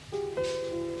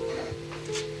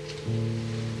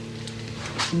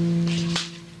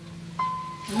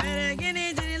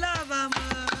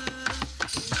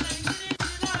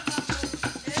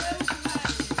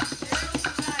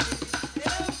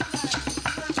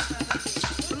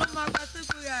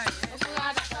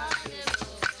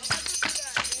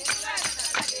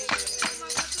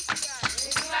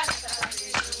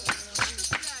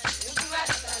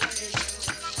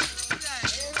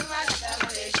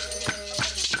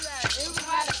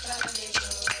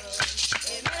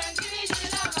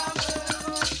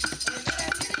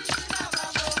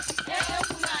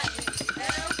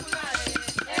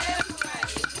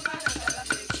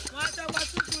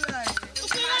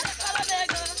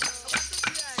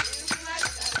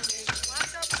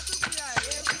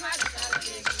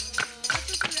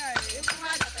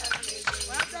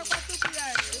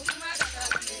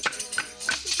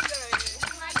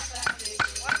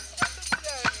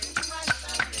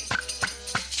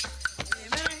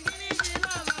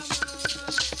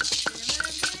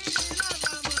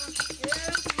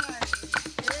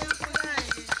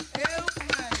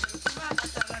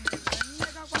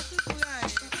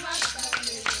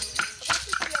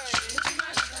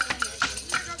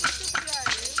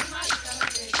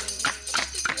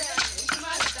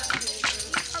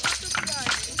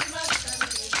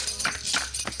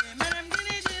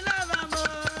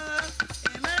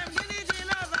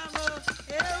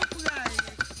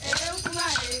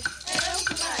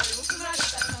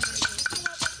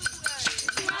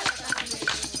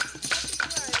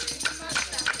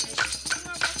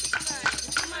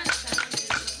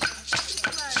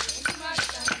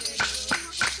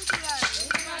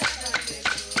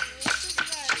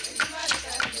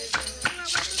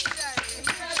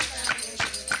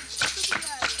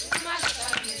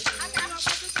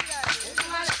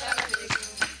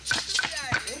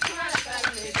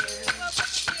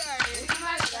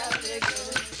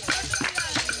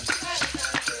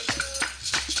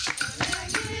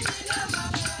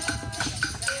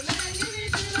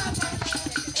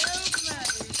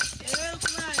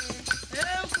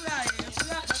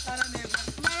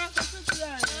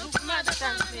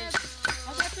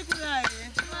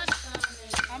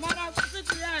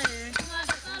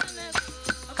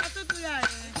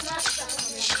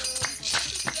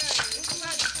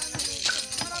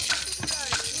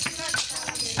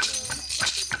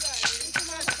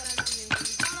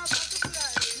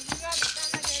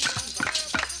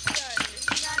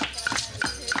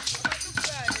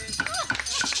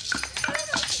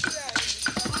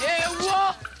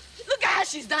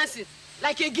 she's dancing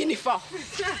like a guinea fowl.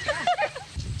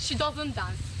 She doesn't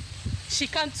dance. She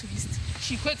can't twist.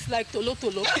 She quakes like tolo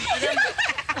tolo.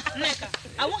 Neka,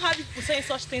 I won't have you saying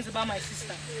such things about my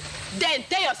sister. Then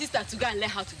tell your sister to go and learn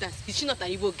how to dance. Is she not an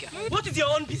Igbo girl? What is your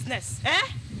own business? Eh?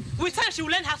 With time she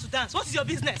will learn how to dance. What is your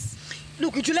business?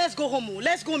 Look, Uju, let's go home.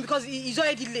 Let's go home because it's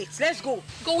already late. Let's go.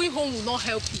 Going home will not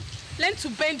help you. Learn to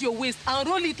bend your waist and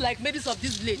roll it like ladies of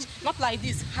this village. Not like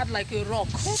this, hard like a rock.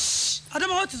 Shh. I don't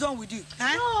know what is wrong with you.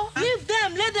 Huh? No, leave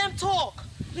them. Let them talk.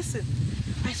 Listen,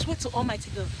 I swear to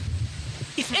Almighty God,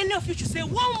 if any of you should say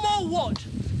one more word,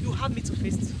 you have me to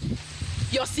face.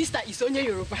 Your sister is Onya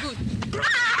Yoruba. Good.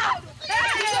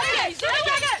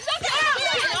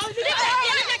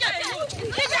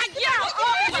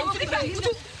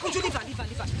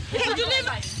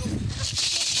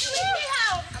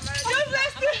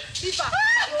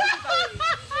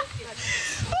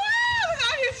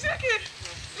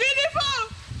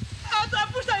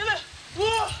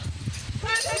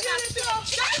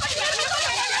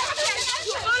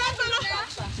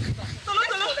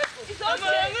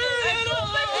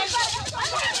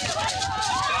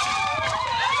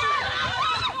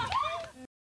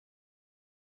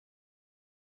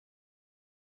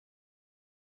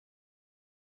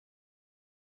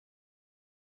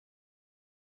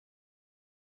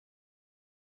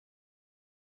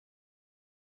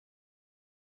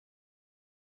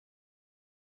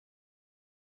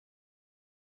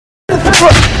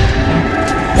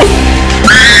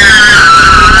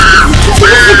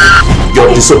 Your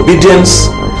disobedience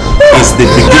is the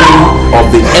beginning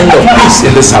of the end of peace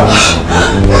in this house.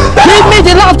 Leave me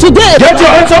the love today. Get your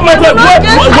hands off my leg. Where do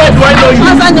I know you?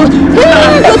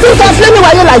 You think I'm blaming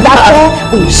why you like that?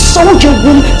 When you sold your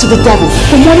womb to the devil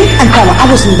for money and power, I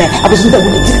wasn't there. I wasn't there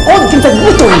when you did all the things that you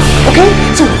were doing. Okay?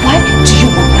 So why do you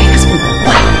want my husband?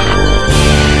 Why?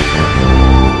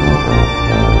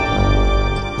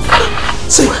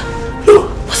 Say, look.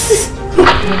 What's this?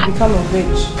 You've become a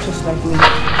witch, just like me.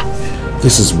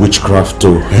 This is witchcraft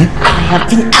too, eh? I have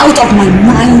been out of my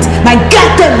mind, my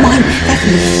goddamn mind. That's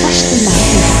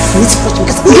the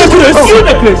first thing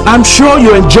my head. I'm sure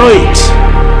you enjoy it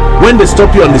when they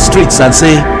stop you on the streets and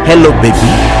say, "Hello, baby.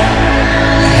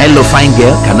 Hello, fine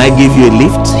girl. Can I give you a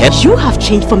lift?" You have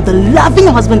changed from the loving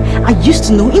husband I used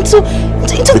to know into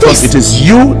because this. It is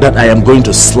you that I am going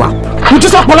to slap. You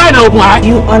just stop polite now, boy.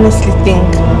 You honestly think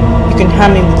you can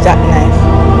harm me with that knife?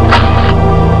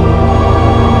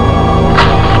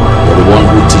 The one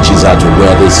who teaches her to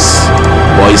wear this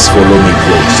boys follow me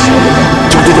clothes.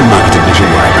 Targeted marketing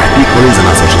nationwide by P. Collins and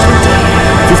Associates Limited.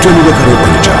 50 Anywhere Career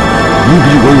Furniture.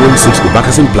 UB116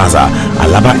 Ubakasin Plaza,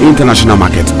 Alaba International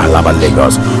Market, Alaba,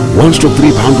 Lagos.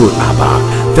 1/3 Pound Road, Aba.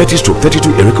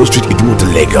 30/32 Eriko Street, Idumota,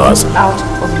 Lagos. Out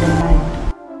of your mind.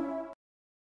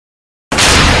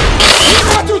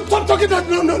 Stop talking that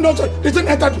no. Listen,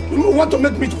 Ethel, you want to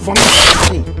make me for me.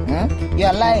 You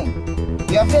are lying.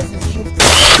 Your face is shifting.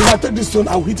 If I take this stone,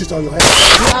 I'll hit it on your head.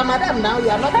 You are madam now, you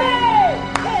are not.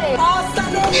 Hey!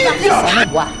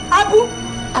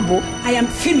 Abu, I am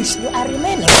finished. You are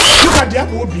remaining. Look at the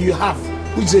apple you have,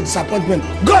 which is a disappointment.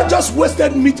 God just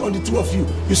wasted meat on the two of you.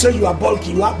 You say you are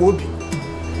bulky, you are Bobby.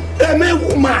 A man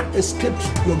woman escaped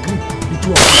your grip, the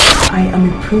two of you. I am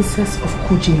a princess of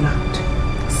Koji land,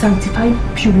 sanctified,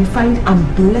 purified,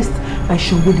 and blessed by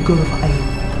Shogo, the god of Ayo.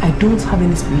 I don't have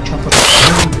any spiritual problem.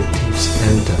 When the thieves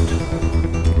entered,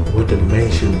 what they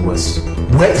mentioned was,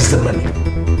 "Where is the money?"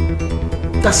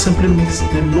 That simply means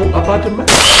they know about the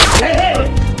money. Hey!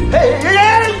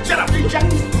 Shut up!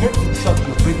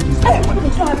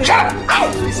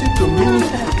 Listen to me.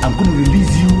 I'm going to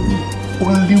release you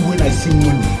only when I see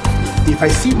money. If I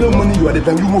see no money, you are the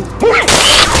you move.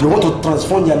 You want to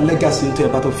transform your legacy into a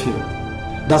battlefield.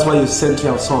 That's why you sent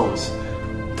your sons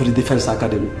to the Defense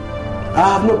Academy.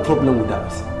 I have no problem with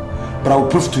that. But I will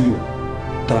prove to you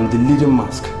that I'm the leading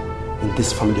mask in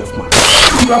this family of mine.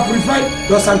 You are purified,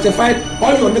 you are sanctified,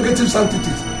 all your negative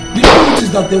sanctities. The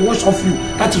impurities that they wash off you,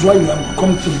 that is why you have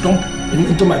come to dump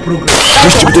into my program.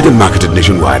 Distributed and marketed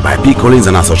nationwide by P. Collins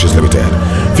and Associates Limited.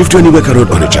 50 Anywhere Road,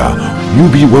 Onitsha.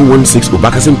 UB116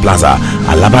 Ubakasin Plaza,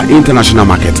 Alaba International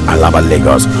Market, Alaba,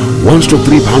 Lagos.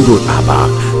 1/3 Pound Road, Aba.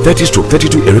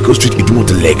 30/32 Eriko Street,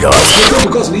 Idumota, Lagos.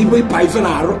 Because we may pay for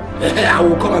I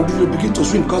will come and begin to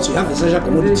swim because you have essential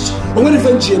commodities. But when you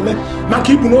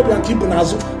keep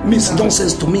means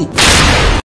nonsense to me.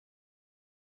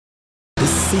 The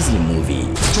sizzling movie.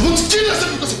 You want to kill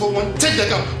yourself because of one? Take the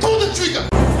gun, pull the trigger.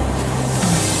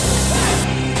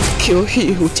 Kill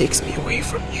he who takes me away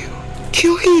from you.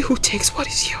 Kill he who takes what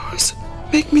is yours.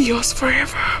 Make me yours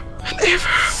forever and ever.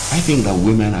 I think that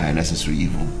women are a necessary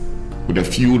evil. With a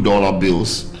few dollar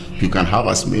bills, You can have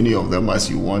as many of them as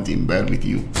you want in bed with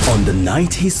you. On the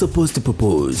night he's supposed to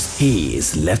propose, he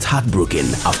is left heartbroken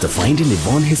after finding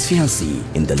Yvonne, his fiancée,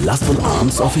 in the lustful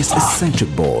arms of his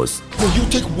eccentric boss. Will you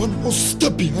take one more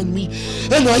step behind me,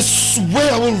 and I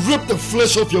swear I will rip the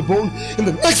flesh off your bone, and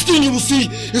the next thing you will see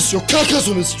is your carcass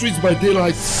on the streets by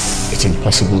daylight. It's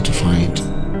impossible to find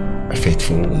a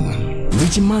faithful woman.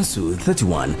 Richie Mansu,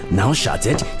 31, now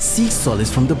shattered, seeks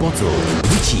solace from the bottle.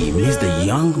 Richie meets the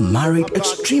young, married,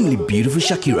 extremely beautiful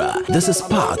Shakira. There's a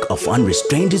spark of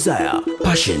unrestrained desire,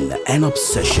 passion, and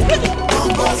obsession.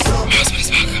 Husband is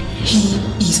back. He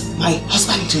is my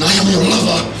husband. I am your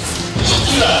lover.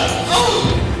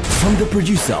 From the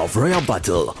producer of Royal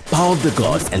Battle, Power of the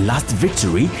Gods, and Last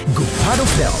Victory, Gupado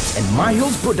Films and My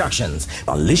Hills Productions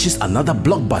unleashes another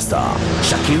blockbuster.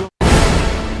 Shakira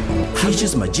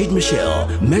features Majid Michelle,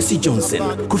 Mercy Johnson,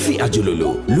 Kofi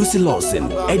Ajululu, Lucy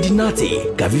Lawson, Eddie Nati,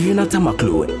 Gaviviana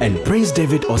Tamaklu, and Prince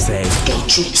David Osei.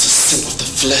 Adultery is a sin of the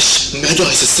flesh. Murder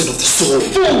is a sin of the soul.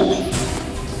 Fool!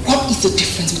 What is the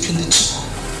difference between the two?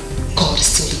 God is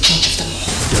still the judge of them all.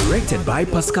 Directed by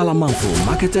Pascal Amanfo,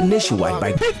 marketed nationwide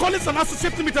by Big Collins and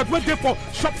Associates Limited went there for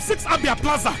Shop 6 Abia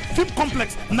Plaza, Film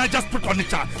Complex, Niger Street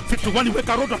Onitsha, 51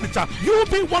 Iweka Road Onitsha,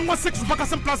 UB 116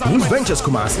 Bakasen Plaza. Who Ventures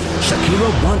Kumasi,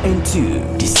 Shakira 1 and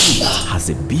 2. Deceit has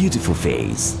a beautiful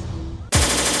face.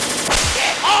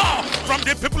 From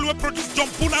the people who produce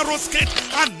Jompuna Rose Cake,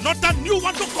 another new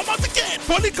one to come out again.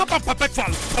 Polycarp and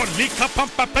Perpetual. Polycarp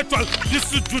and Perpetual.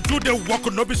 This is Juju the work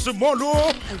no be small.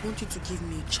 I want you to give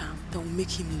me a charm that will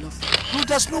make him love you. No,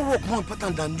 there's no work more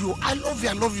important than you. I love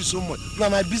you so much. You are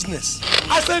my business.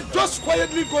 I said just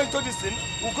quietly go into this thing.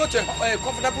 We'll go to a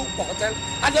comfortable hotel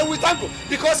and then we tango.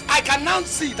 Because I can now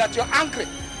see that you're angry.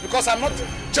 Because I'm not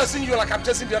chasing you like I'm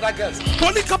chasing the other girls.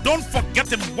 Polycarp don't forget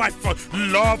him wife.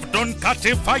 Love don't catch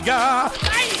a fire.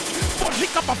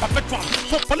 Polycarp and Perpetual.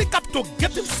 For Polycarp to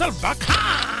get himself back.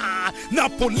 Now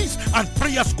police and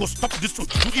prayers go stop this.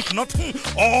 If not,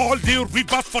 all the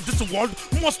rivers for this world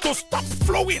must to stop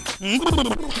flowing.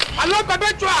 I love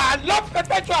Perpetual. I love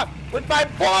Perpetual. With my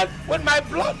blood. With my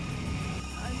blood.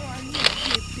 I know,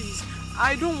 please.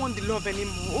 I don't want the love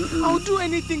anymore. I'll do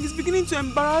anything. It's beginning to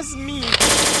embarrass me.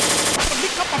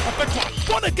 Polycarp and Perpetual.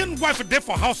 Born again wife there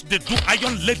for house, they do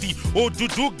iron lady. Oh, do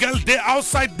girl they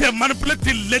outside, they manipulate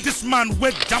the ladies man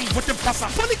with jam with the passer.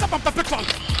 Polycarp and Perpetual.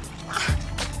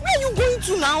 Where are you going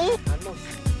to now?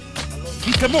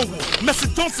 Nkemowo, Mercy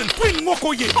Johnson, Queen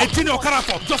Mokoye, Ejini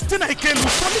Okarafo, Justina Ikelu,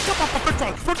 Polycarp and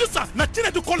Perpetual, producer, na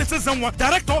Chinedu Collins Zenwa,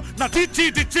 director, na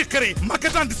DG Chikere,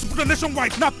 marketer and distributor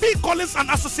nationwide, na P. Collins and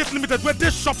Associates Limited, where they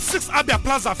shop 6 Abia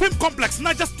Plaza, Film Complex,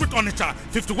 Niger Street Onitsha,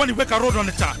 51 Iweka Road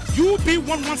Onitsha, UB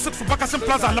 116 Bakasen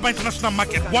Plaza, Alaba International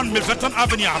Market, 1 Milverton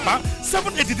Avenue, Aba,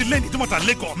 780 Lane, Idumota,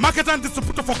 Lagos, marketer and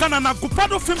distributor for Ghana, na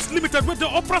Gupado Films Limited, with the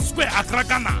Opera Square, Accra,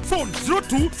 Ghana, phone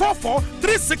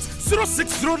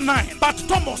 0244360609.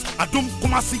 Thomas Adum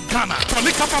Kumasi Ghana.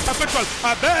 Polycarp and Perpetual,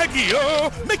 I beg you,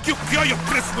 make you cure your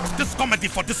face with this comedy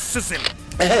for this season.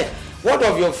 Hey, what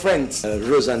of your friends,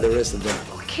 Rose and the rest of them?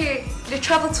 Okay, they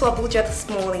traveled to Abuja this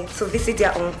morning to visit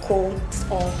their uncle.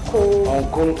 Uncle,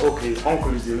 okay.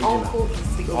 Uncle is the original. Uncle is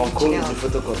the original. Uncle is the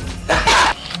photocopy.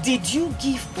 Did you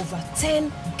give over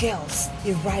 10 girls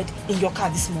a ride in your car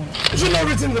this morning? Is it not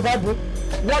written in the Bible?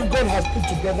 What God has put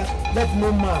together, let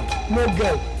no man, no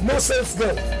girl, no sense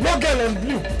girl, no girl and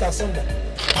blue put asunder.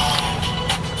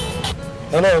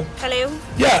 Hello? Hello?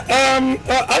 Yeah,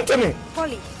 Anthony.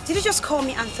 Polly, did you just call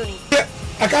me Anthony? Yeah,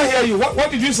 I can't hear you.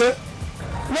 What did you say?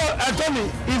 No,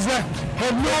 Anthony is a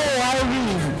hello,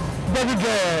 Irene, baby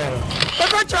girl.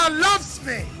 Perpetual loves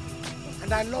me,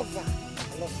 and I love her. I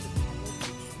love her.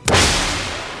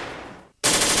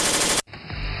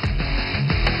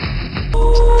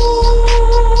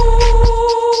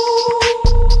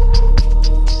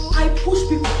 I push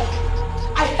people up.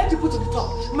 I help people to the top.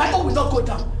 My own will not go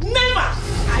down. Never!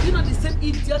 Are you not the same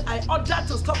idiot I ordered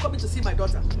to stop coming to see my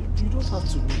daughter? You don't have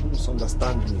to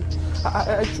misunderstand me.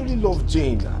 I truly love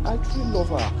Jane. I truly love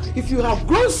her. If you have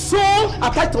grown so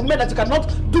attached to men that you cannot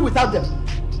do without them,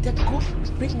 then go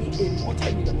bring me a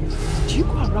multi-millionaire. Do you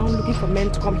go around looking for men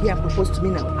to come here and propose to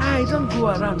me now? I don't go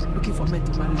around looking for men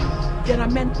to marry me. There are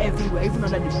men everywhere, even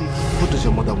under the bridge. What does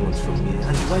your mother want from me?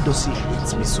 And why does she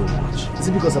hate me so much? Is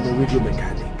it because I'm a radio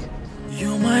mechanic?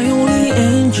 You're my only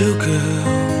angel, girl.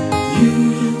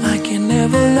 I can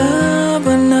never love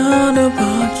another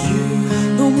but you.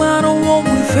 No matter what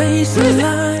we face in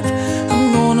life,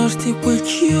 I'm gonna stick with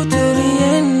you till the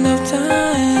end of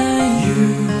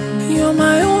time. You're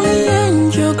my only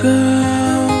angel,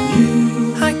 girl.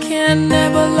 I can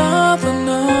never love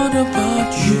another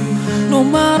but you. No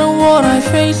matter what I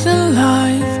face in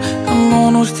life, I'm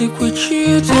gonna gonna stick with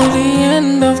you till the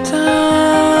end of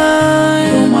time.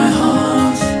 You're my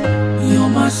heart, you're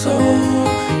my soul,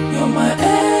 you're my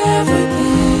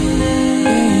everything,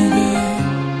 baby.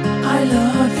 I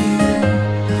love you,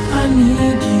 I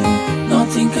need you.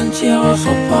 Nothing can tear us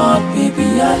apart, baby.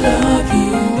 I love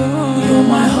you. You're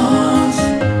my heart,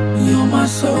 you're my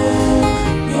soul,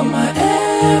 you're my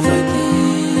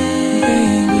everything,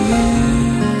 baby.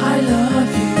 I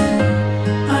love you,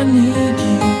 I need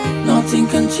you. Nothing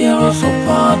can tear us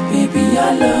apart, baby. I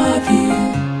love you.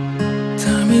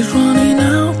 Time is running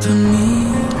out on me.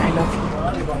 I love you.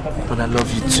 But I love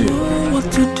you too.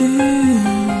 What to do?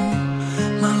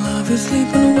 My love is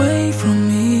slipping away from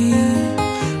me.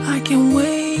 I can't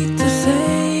wait to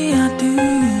say I do.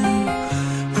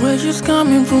 Pressures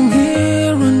coming from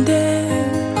here and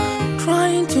there,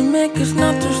 trying to make us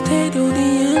not to stay till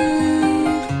the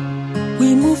end.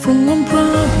 We move from one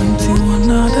problem to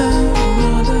another.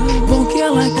 But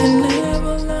girl, I can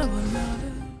never love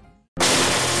another.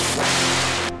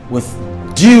 With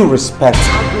due respect,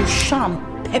 Abu Sham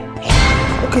Pepe.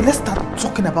 Okay, let's start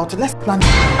talking about it. Let's plan it.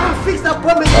 I'll fix that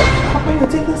problem. Papa, you're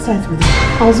taking sides with me.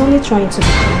 I was only trying to be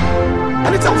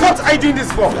Anita, what are you doing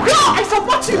this for? No, I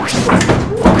support you.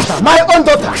 My own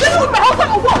daughter. Living with my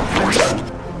husband or what?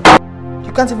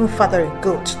 You can't even father a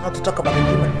goat, not to talk about a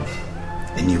human.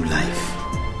 A new life.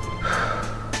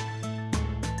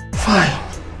 Fine.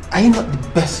 Are you not the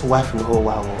best wife in the whole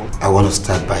wide world? I want to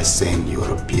start by saying you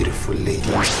are a beautiful lady.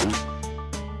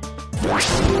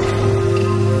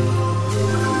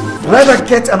 Will I ever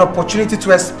get an opportunity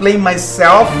to explain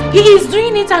myself? He is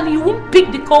doing it and he won't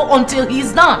pick the call until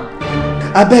he's done.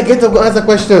 I beg, get to answer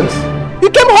questions. You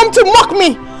came home to mock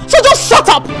me, so just shut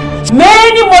up.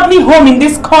 Many modeling home in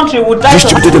this country would die.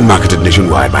 Distributed and marketed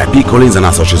nationwide by P. Collins and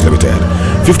Associates Limited.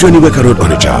 50 Aniweka Road,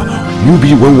 Onitsha.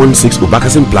 UB116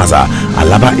 Ubakasin Plaza,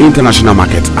 Alaba International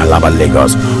Market, Alaba,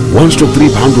 Lagos. 1/3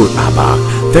 Pound Road, Aba.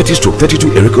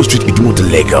 30/32 Eriko Street, Idumota,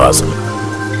 Lagos.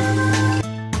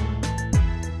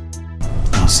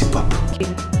 Now sip up.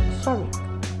 Sorry.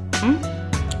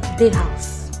 Day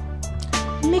house.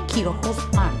 Make your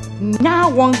husband. Now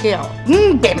one girl.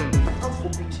 Them.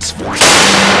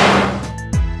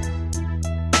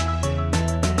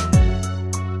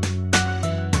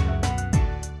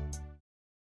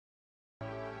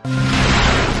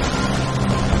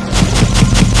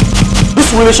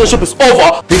 This relationship is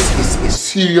over. This is a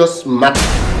serious matter.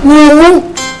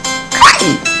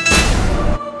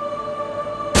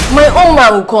 My own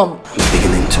man will come. I'm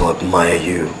beginning to admire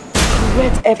you.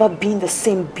 Regret ever being the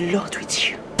same blood with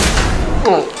you.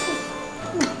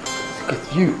 Look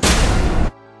at you.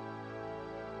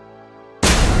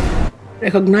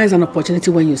 Recognize an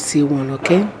opportunity when you see one,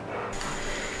 okay?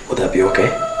 Would that be okay?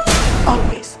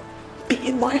 Always be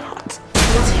in my heart.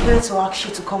 I'm not here to ask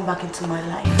you to come back into my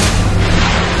life.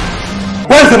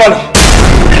 Where's the money?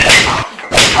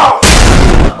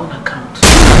 My own account.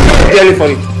 Barely for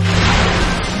it.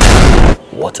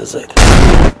 What is it?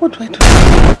 What do I do?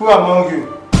 Who among you?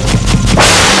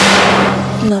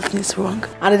 Nothing is wrong.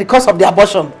 And the cause of the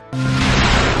abortion.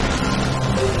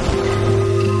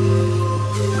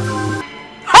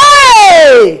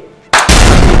 Hey!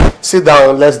 Sit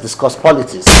down, let's discuss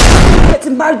politics.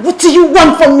 Getting married, what do you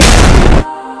want from me?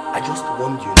 I just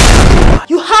want you.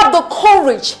 You have the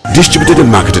courage. Distributed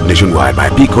and marketed nationwide by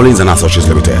P. Collins and Associates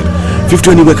Limited.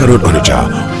 50 Aniweka Road, Onitsha.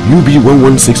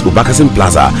 UB116 Ubakasin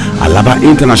Plaza, Alaba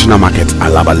International Market,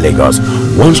 Alaba, Lagos.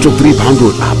 1/3 Pound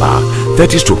Road, Aba.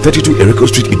 30/32 Eriko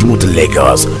Street, Idumota,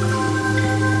 Lagos.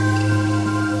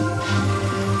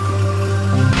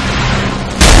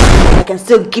 I can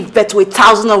still give birth to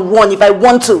 1,001 if I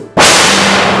want to.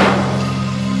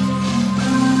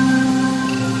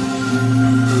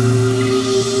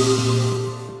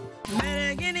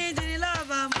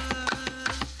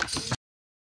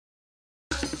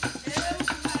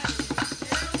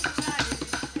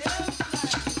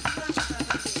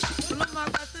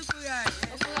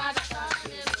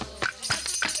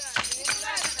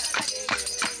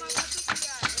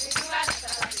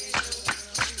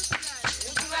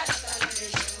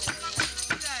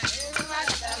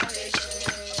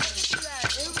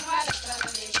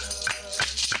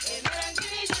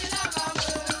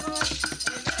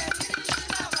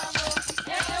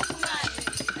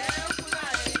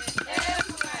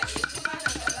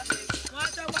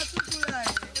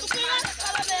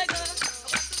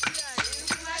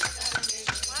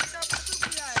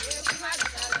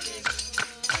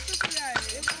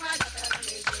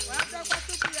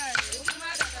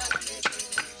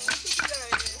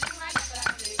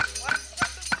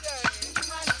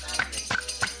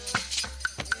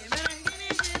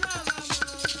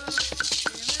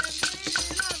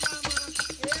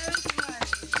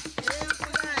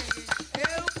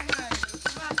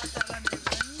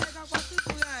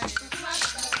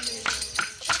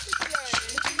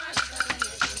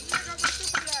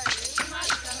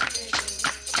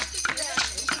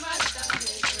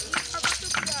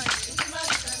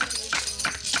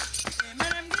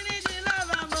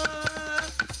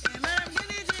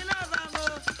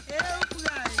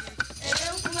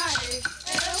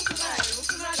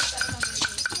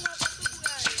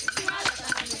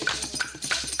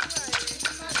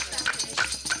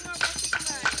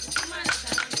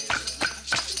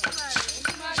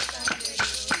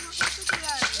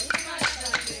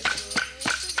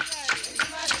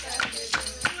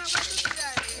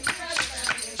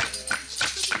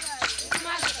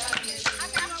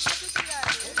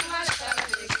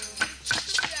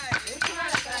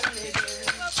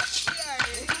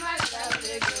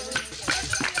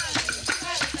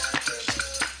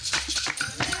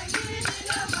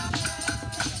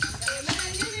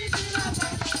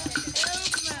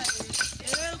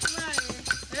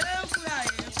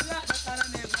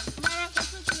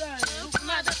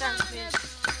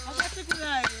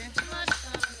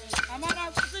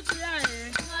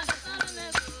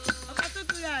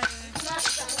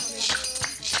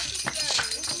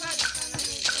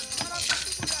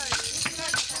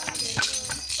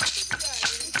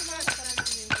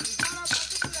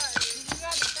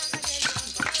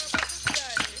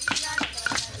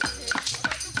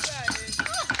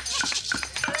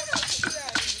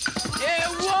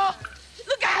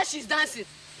 dancing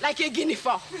like a guinea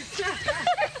fowl.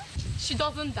 She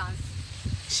doesn't dance.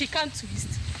 She can't twist.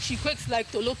 She quakes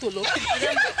like tolo tolo.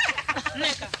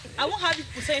 Neka, I won't have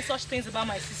you saying such things about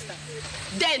my sister.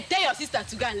 Then tell your sister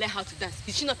to go and learn how to dance.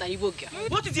 Is she not an Igbo girl?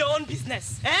 What is your own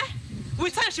business? Eh?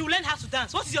 With time she will learn how to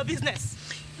dance. What is your business?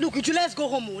 Look, Uju, let's go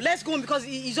home. Let's go home because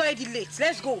it's already late.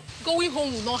 Let's go. Going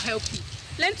home will not help you.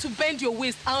 Learn to bend your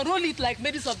waist and roll it like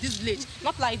ladies of this village.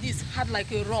 Not like this, hard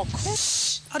like a rock.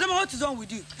 Shh. Adama, what is wrong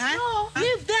with you? Huh? No,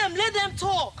 leave them. Let them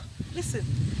talk. Listen,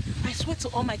 I swear to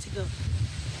Almighty God,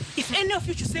 if any of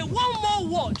you should say one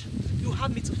more word, you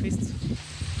have me to face.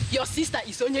 Your sister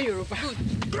is Onye Yoruba.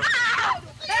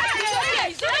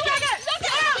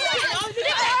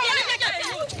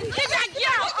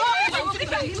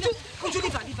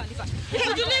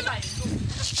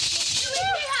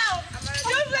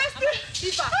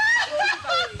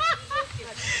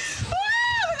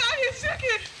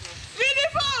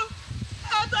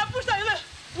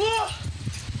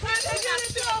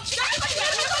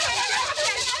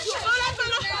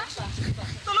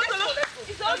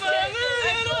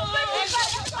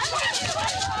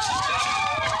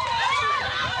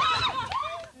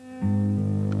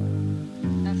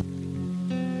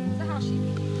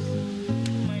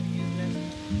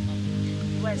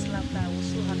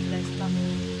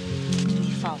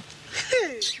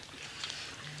 Good.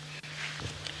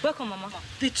 Welcome, Mama.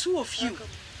 The two of you,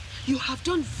 you have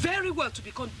done very well to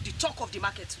become the talk of the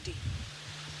market today.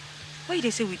 What did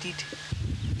they say we did?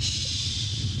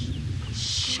 Shh.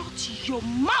 Shut your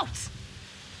mouth.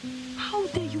 How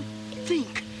dare you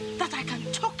think that I can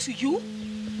talk to you?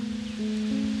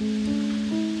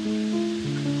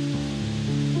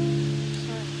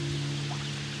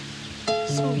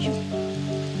 So you,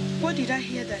 what did I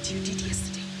hear that you did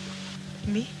yesterday?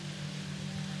 Me?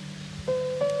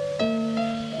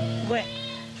 Where?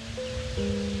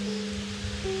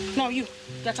 Now you,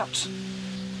 get out.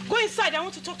 Go inside, I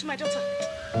want to talk to my daughter.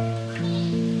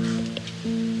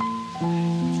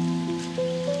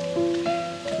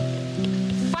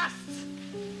 Fast!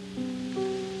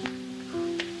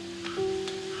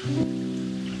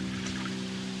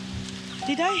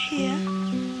 Did I hear,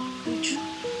 Uju,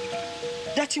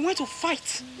 that you went to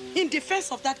fight in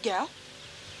defense of that girl?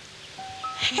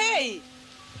 Hey!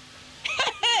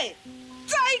 Hey!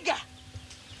 Tiger!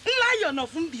 Lion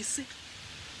of Mbisi.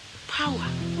 Power.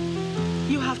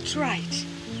 You have tried.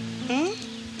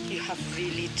 You have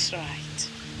really tried.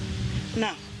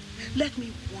 Now, let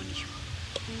me warn you.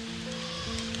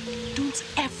 Don't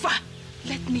ever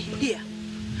let me hear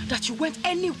that you went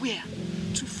anywhere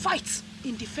to fight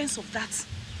in defense of that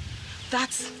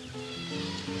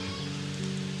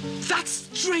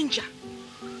stranger.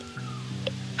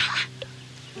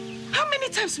 How many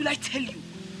times will I tell you?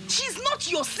 She's not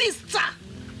your sister.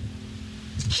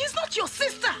 She's not your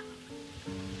sister.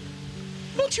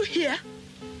 Don't you hear?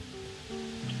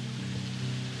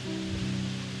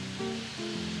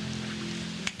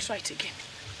 Try it again.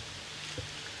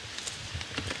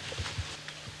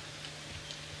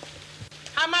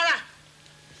 Amara!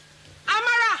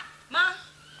 Amara! Ma!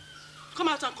 Come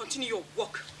out and continue your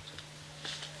work.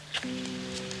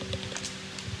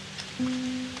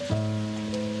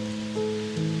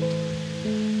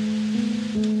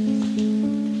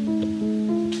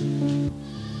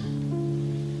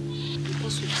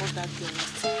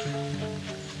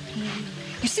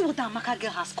 You see what that Amaka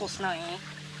girl has caused now, eh?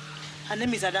 Her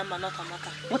name is Adama, not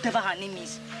Amaka. Whatever her name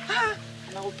is.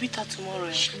 And I will beat her tomorrow,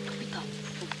 eh? Beat her.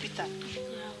 Beat her.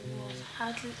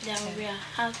 There were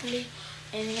hardly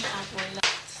any apple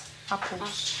left.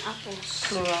 Apples. Apples.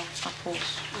 Plural.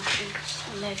 Apples.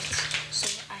 Apples left. So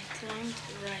I climbed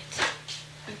right.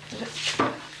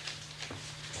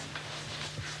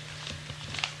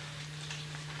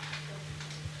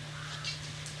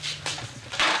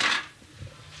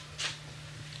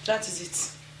 That is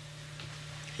it.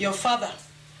 Your father,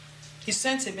 he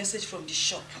sent a message from the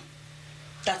shop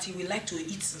that he would like to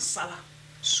eat nsala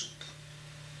soup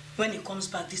when he comes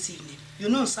back this evening. You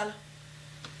know nsala?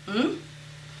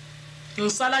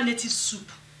 Nsala native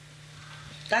soup.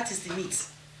 That is the meat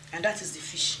and that is the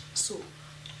fish. So,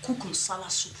 cook nsala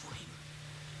soup for him.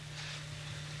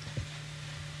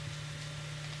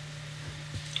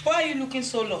 Why are you looking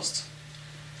so lost?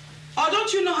 Or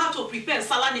don't you know how to prepare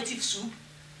nsala native soup?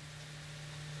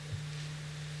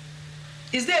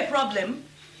 Is there a problem?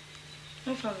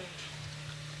 No problem.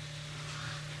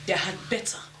 There had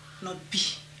better not be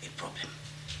a problem.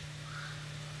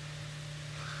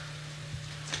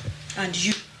 And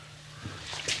you,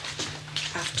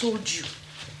 I've told you,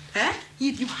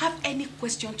 if you have any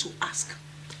question to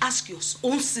ask your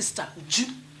own sister, Uju.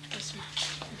 Yes, ma'am.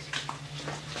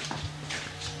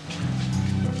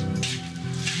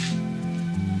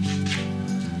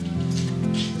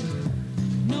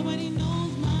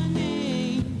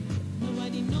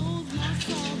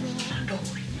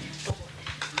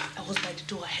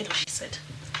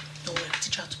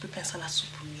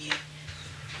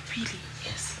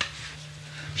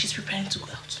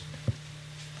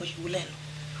 will learn.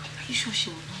 Are you sure she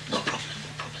will not? No problem,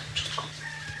 no problem. Just come.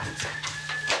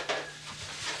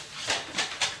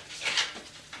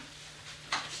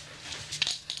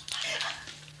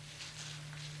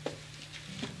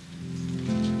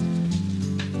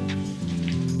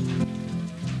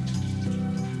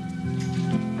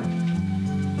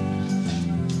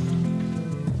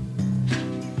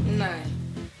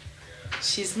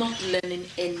 She's not learning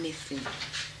anything.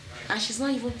 And she's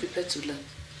not even prepared to learn.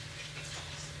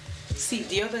 See,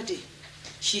 the other day,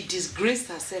 she disgraced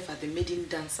herself at the maiden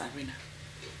dance arena.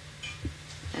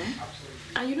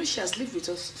 And you know she has lived with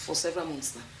us for several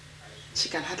months now. She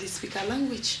can hardly speak our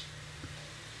language.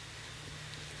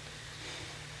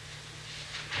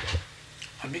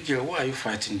 Abigail, why are you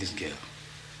fighting this girl?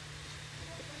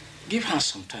 Give her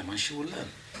some time and she will learn.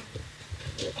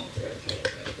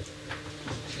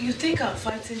 You think I'm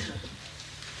fighting her?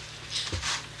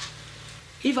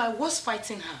 If I was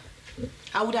fighting her,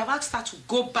 I would have asked her to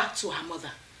go back to her mother.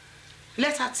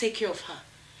 Let her take care of her,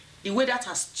 the way that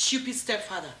her stupid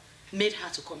stepfather made her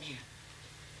to come here.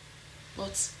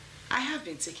 But I have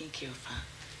been taking care of her.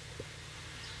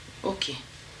 Okay.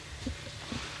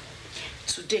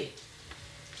 Today,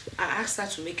 I asked her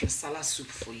to make a salad soup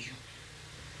for you.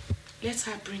 Let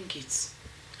her bring it.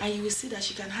 And you will see that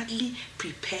she can hardly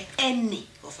prepare any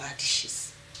of her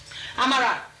dishes.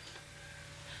 Amara!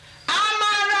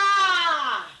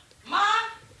 Amara! Ma!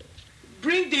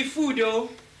 Bring the food,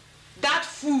 oh. That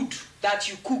food that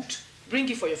you cooked, bring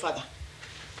it for your father.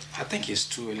 I think it's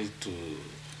too early to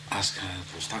ask her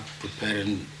to start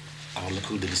preparing our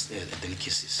local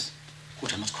delicacies,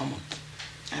 which are not common.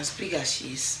 As big as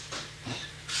she is.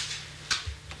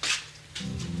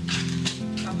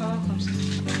 Papa, welcome.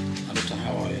 Doctor,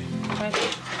 how are you? Fine.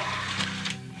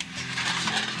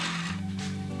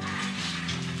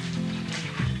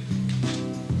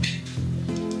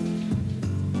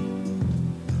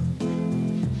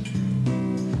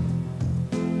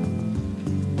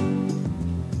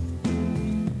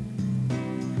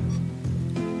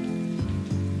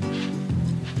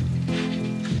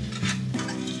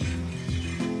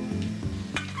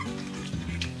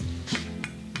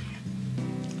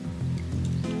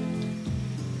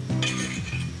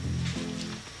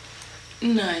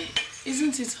 Nai,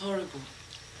 isn't it horrible?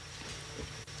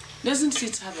 Doesn't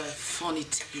it have a funny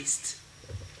taste?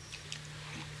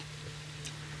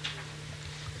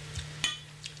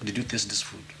 Did you taste this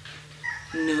food?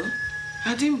 No,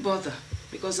 I didn't bother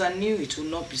because I knew it would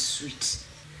not be sweet.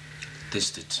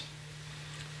 Taste it.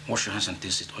 Wash your hands and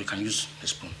taste it, or you can use a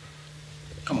spoon.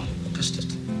 Come on, taste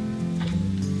it.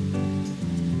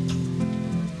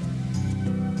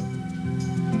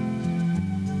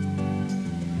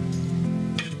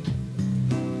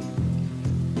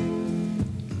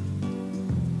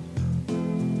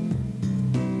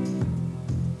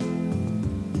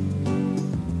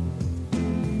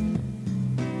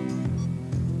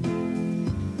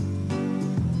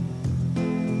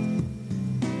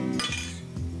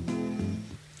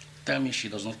 Tell me she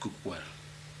does not cook well.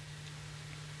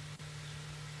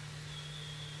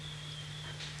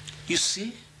 You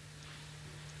see,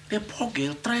 the poor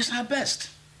girl tries her best.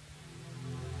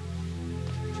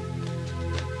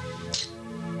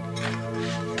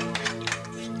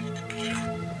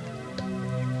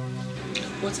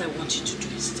 What I want you to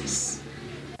do is this.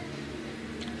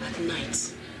 At night,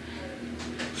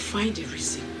 find a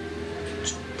reason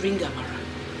to bring Amara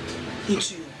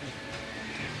into your home.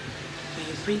 When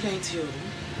you bring her into your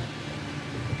room,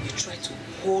 you try to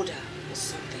hold her or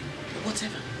something, or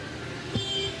whatever.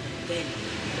 Then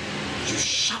you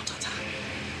shout at her.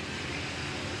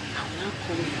 I will now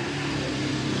come in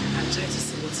and try to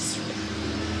see what is wrong.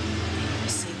 And you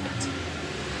say that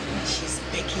she's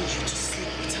begging you to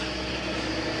sleep with her.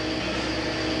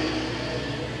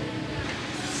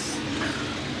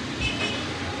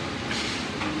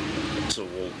 So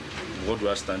what do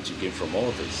I stand to gain from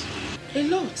all this? A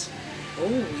lot. Oh,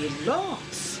 a lot.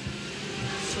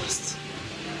 First,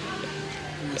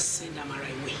 we will send Amara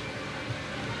away.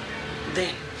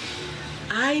 Then,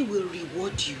 I will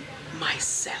reward you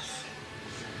myself.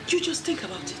 You just think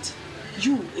about it.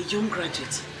 You, a young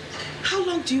graduate, how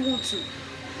long do you want to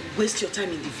waste your time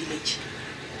in the village?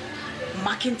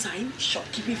 Marking time,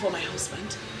 shopkeeping for my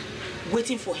husband,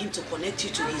 waiting for him to connect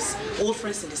you to his old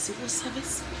friends in the civil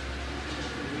service?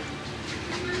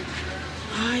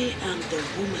 I am the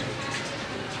woman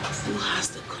who has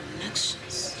the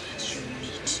connections that you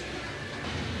need.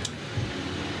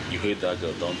 You hate that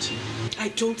girl, don't you? I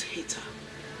don't hate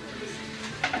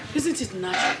her. Isn't it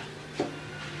natural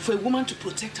for a woman to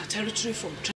protect her territory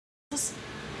from traitors?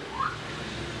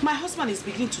 My husband is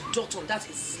beginning to dote on that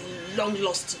his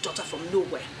long-lost daughter from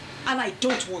nowhere. And I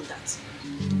don't want that.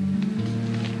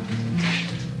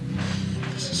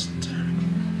 This is terrible.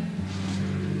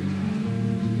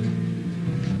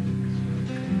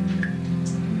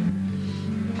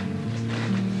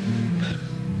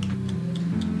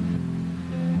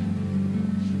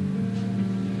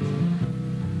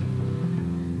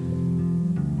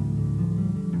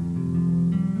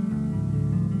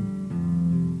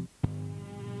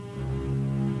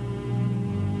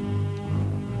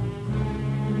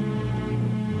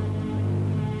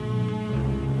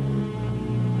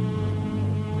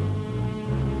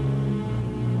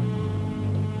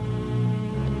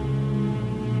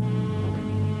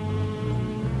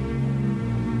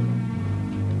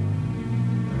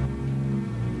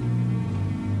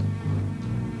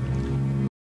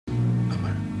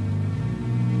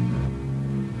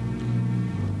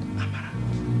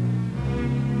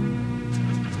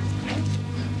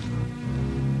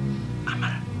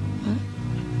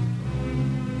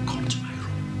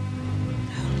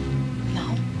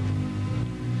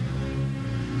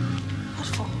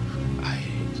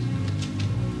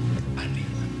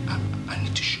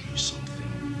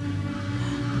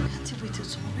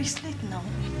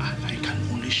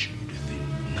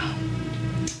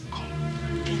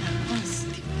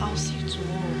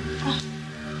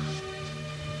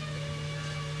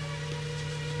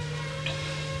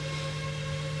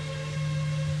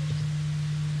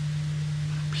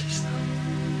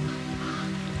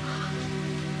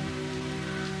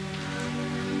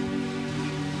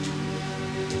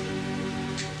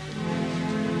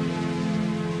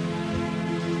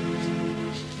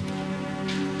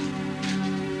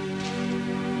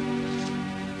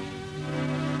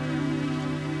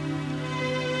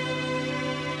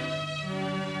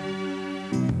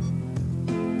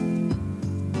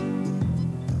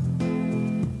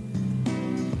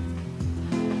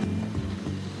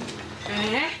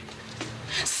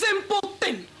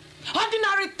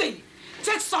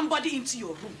 Into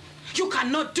your room. You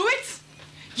cannot do it,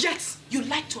 yet you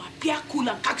like to appear cool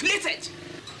and calculated.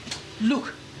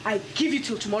 Look, I give you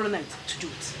till tomorrow night to do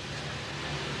it.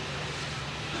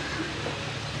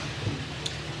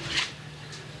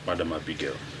 Madam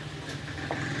Abigail,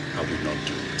 I will not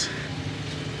do it.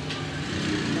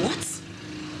 What?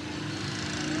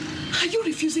 Are you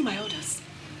refusing my orders?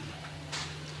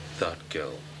 That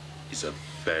girl is a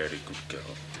very good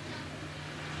girl.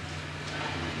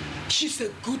 She's a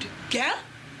good girl?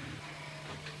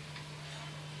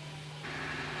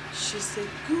 She's a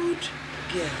good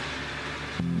girl.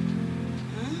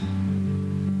 Huh?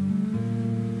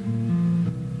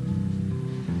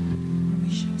 We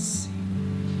shall see.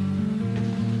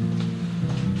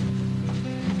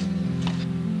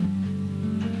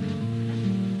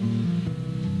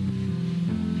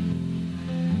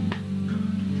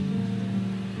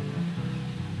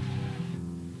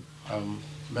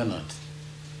 Bernard,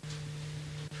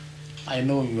 I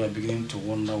know you are beginning to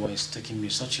wonder why it's taking me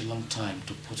such a long time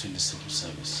to put in the civil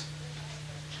service.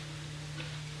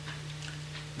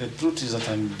 The truth is that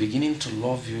I'm beginning to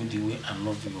love you the way I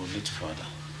love your late father.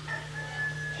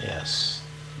 Yes,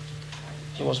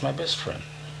 he was my best friend.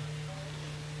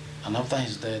 And after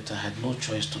his death, I had no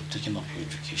choice to take up your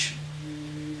education.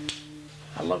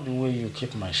 I love the way you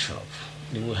keep my shop,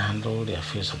 the way you handle the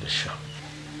affairs of the shop.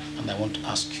 And I want to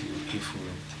ask you if you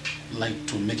would like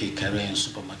to make a career in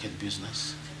supermarket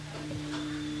business.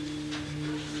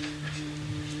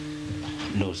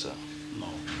 No, sir. No.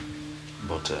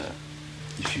 But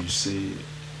if you say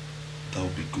that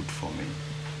would be good for me,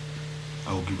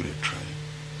 I will give it a try.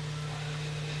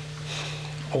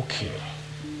 Okay.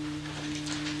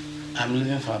 I'm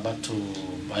leaving for about to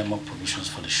buy more provisions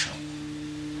for the shop.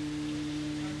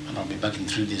 And I'll be back in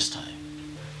 3 days' time.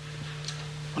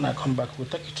 When I come back, we'll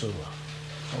take it over.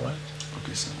 All right?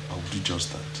 Okay, sir. I will do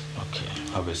just that. Okay.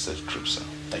 Have a safe trip, sir.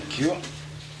 Thank you.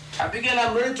 Abigail,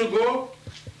 I'm ready to go.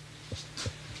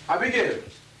 Abigail.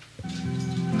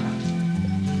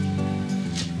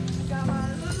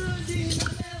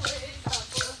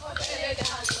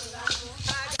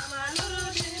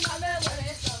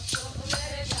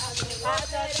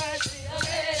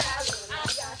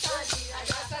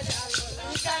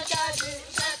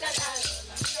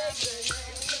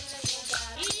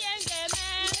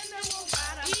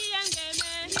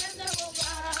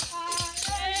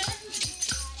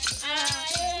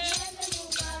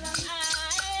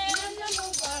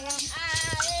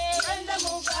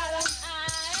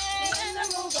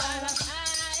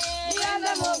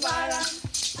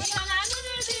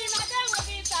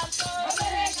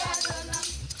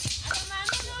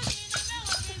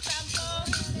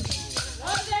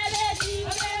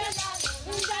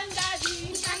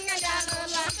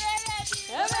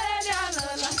 Everybody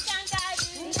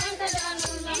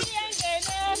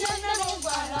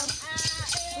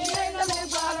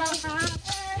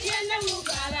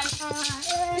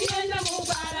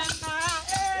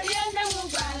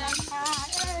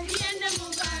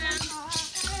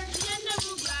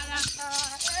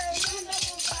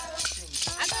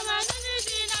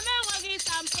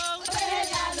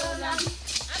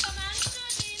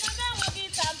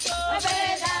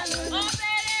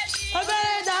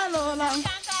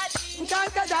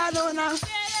Nkanka danona.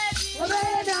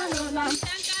 Obere danona.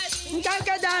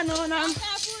 Nkanka danona.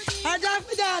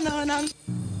 Ajafu danona.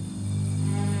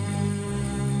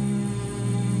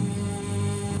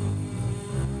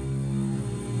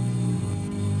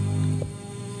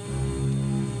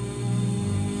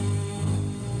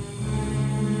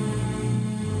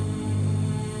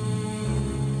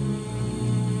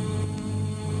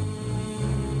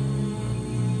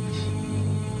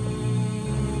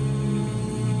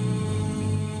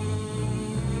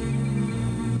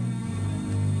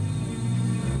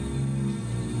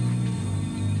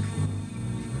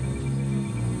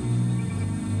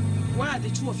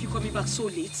 Two of you coming back so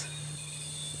late?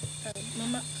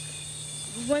 Mama,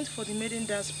 we went for the maiden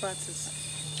dance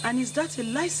practice. And is that a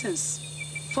license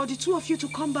for the two of you to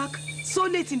come back so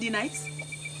late in the night?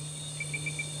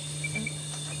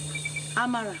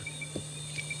 Amara,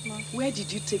 Ma, where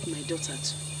did you take my daughter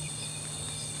to?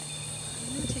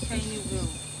 I didn't take her anywhere.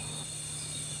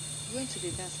 We went to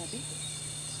the dance, Abby.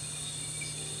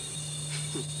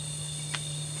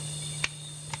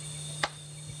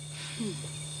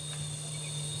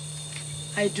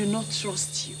 I do not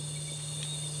trust you.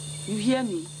 You hear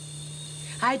me?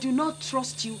 I do not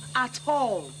trust you at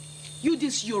all. You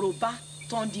this Yoruba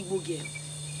turned Igbo girl.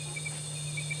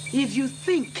 If you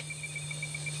think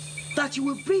that you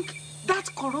will bring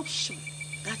that corruption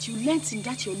that you learnt in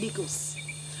that your Lagos,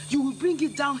 you will bring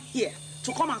it down here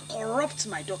to come and corrupt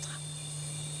my daughter.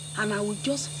 And I will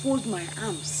just fold my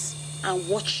arms and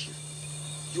watch you.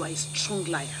 You are a strong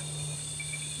liar.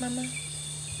 Mama,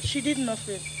 she did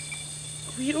nothing.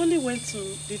 We only went to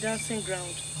the dancing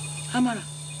ground. Amara,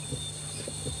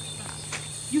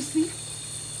 you see?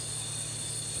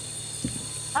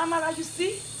 Amara, you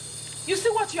see? You see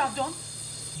what you have done?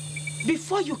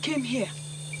 Before you came here,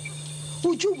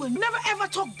 Uju will never ever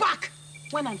talk back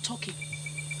when I'm talking.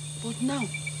 But now,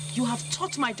 you have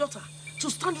taught my daughter to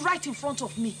stand right in front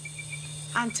of me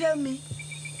and tell me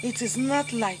it is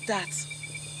not like that,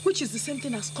 which is the same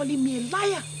thing as calling me a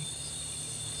liar.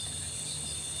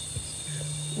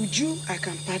 Uju, I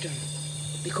can pardon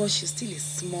because she's still a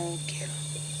small girl.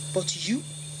 But you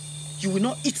will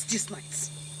not eat this night.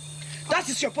 That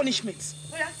is your punishment.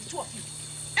 Oh yeah, the two of you.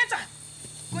 Enter!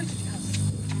 Go into the house.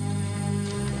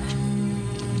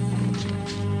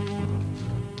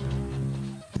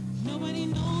 Nobody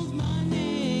knows my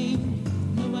name.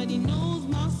 Nobody knows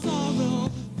my sorrow.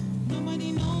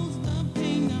 Nobody knows the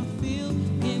pain I feel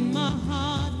in my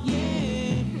heart,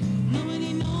 yeah.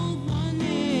 Nobody knows my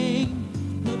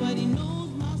name. Nobody knows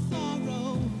my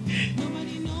sorrow.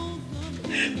 Nobody knows the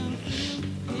pain I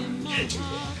feel in my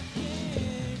heart,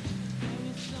 yeah.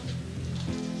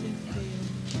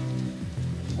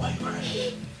 Why are you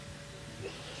crying?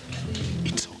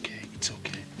 It's okay, it's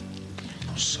okay.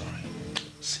 I'm sorry.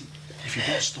 See, if you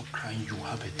don't stop crying, you will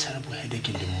have a terrible headache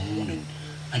in the morning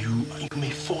and you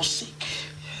may fall sick.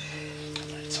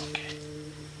 It's okay.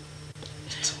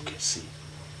 It's okay, see.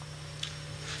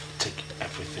 Take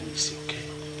everything easy, okay?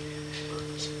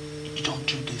 You don't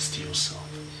do this to yourself.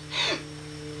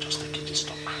 Just take it, just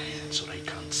stop crying so that you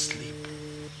can't sleep.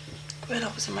 When I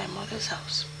was in my mother's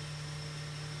house,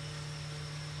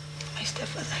 my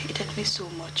stepfather hated me so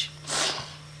much.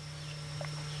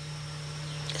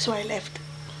 So I left.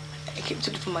 I came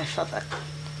to live with my father.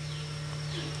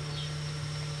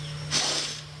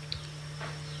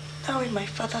 Now in my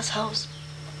father's house,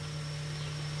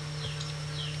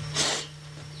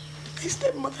 my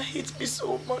stepmother hates me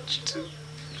so much too.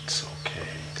 It's okay.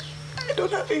 I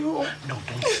don't have a home. No,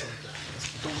 don't say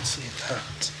that. Don't say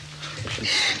that.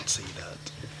 Please don't say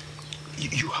that.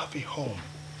 You have a home.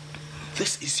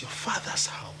 This is your father's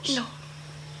house. No.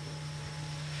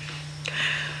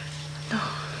 No.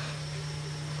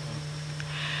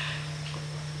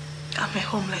 I'm a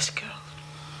homeless girl.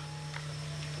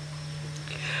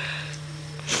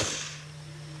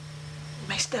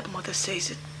 My stepmother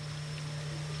says it.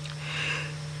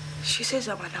 She says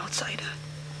I'm an outsider.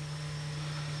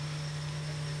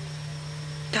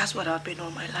 That's what I've been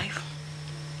all my life.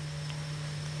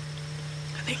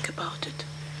 Think about it.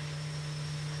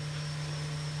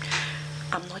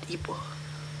 I'm not Igbo.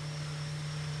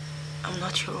 I'm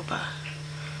not Yoruba.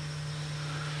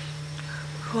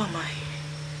 Who am I?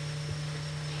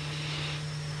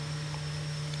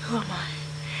 Who am I?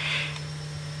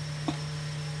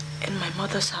 In my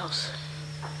mother's house,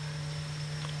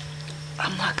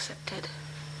 I'm not accepted.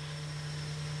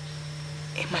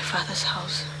 In my father's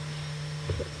house,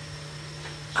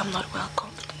 I'm not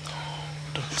welcomed.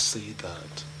 Don't say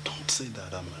that. Don't say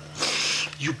that, Amara.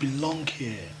 You belong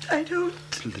here. I don't.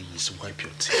 Please, wipe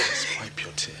your tears. Wipe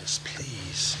your tears,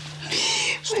 please.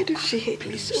 Why does she hate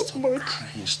me so much? Stop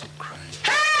crying, stop crying.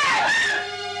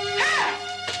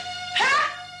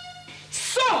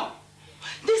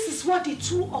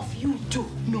 two of you do?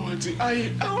 No, Auntie,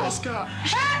 I ask her.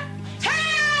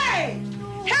 Hey!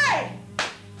 Hey!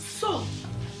 So,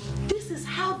 this is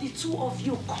how the two of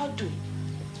you cuddle.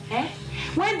 Eh?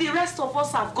 When the rest of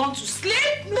us have gone to sleep?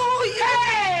 No,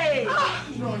 hey!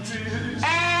 No, Auntie.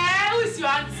 Who is your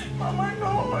auntie? Mama,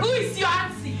 no. Who is your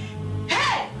auntie?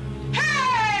 Hey!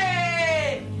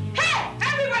 Hey! Hey!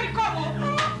 Everybody come on!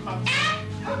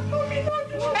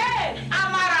 Hey!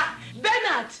 Amara!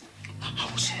 Bernard!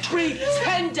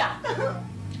 Pretender!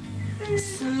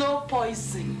 Slow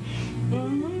poison.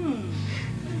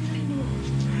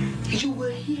 You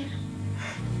will hear.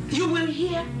 You will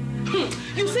hear.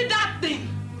 You see that thing?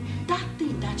 That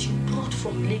thing that you brought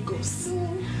from Lagos.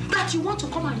 That you want to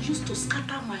come and use to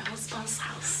scatter my husband's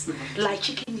house. Like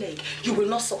chicken leg. You will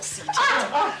not succeed.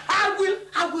 I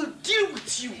will deal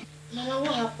with you. Mama,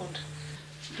 what happened?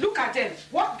 Look at them.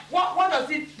 What does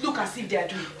it look as if they are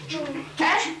doing?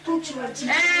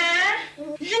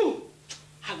 You!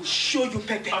 I will show you,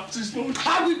 Pepe. I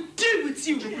will deal with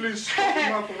you. Please,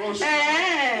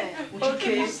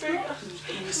 okay. Would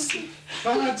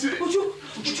you?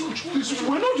 Please,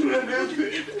 we're not doing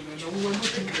anything. We're not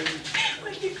doing anything.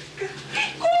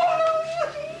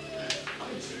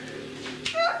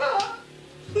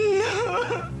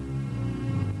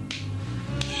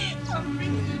 I'm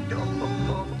finished,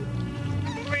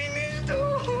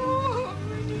 though.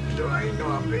 I know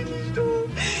I'm finished, though.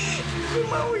 This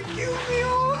woman will kill me,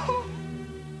 oh.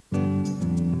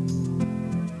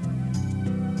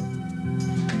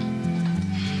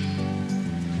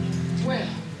 Well,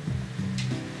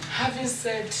 having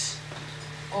said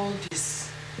all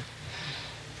this,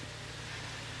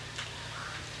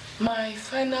 my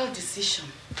final decision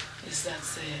is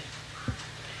that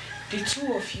the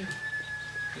two of you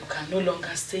can no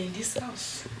longer stay in this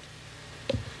house.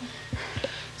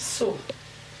 So,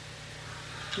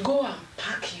 go and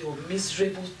pack your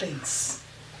miserable things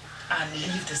and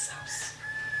leave this house.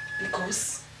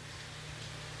 Because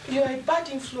you are a bad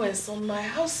influence on my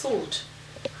household.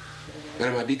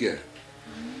 Madam Abigail,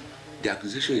 the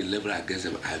accusation you level against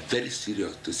them are very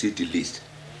serious, to say the least.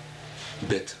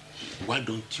 But why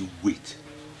don't you wait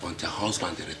until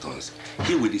husband returns?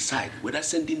 He will decide whether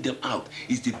sending them out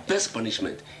is the best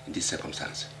punishment in this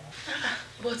circumstance.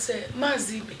 But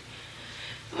Mazibe,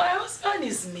 my husband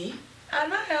is me,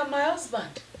 and I am my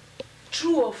husband.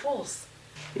 True or false?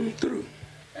 True.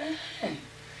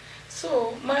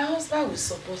 So my husband will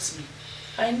support me.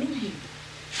 I know him.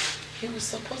 He will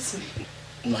support me.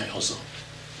 My husband,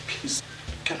 please,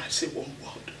 can I say one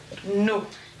word? No.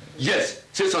 Yes,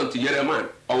 say something. You're a man.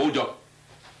 Ojo.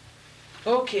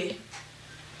 Okay.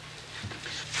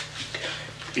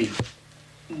 If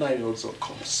Nyozo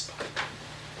comes back,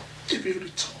 if you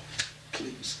return,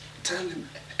 please tell him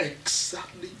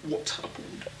exactly what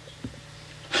happened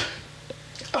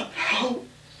and how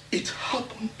it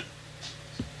happened.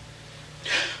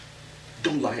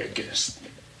 Don't lie against me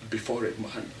before a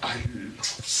man I love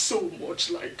so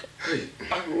much, like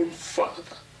our own father.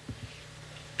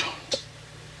 Don't.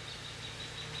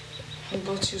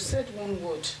 But you said one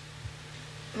word,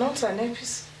 not an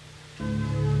episode.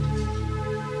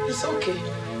 It's okay.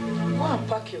 Go and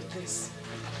pack your things.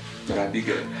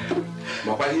 Abigail,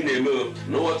 know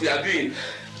what you are doing?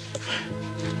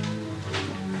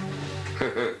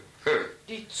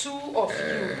 The two of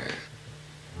you.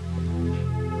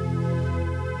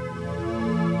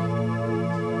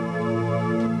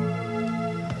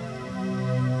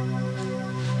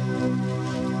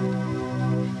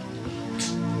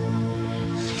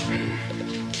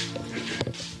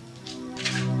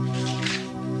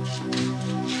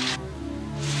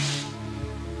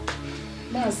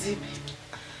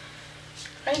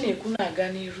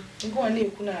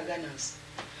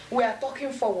 We are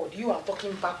talking forward, you are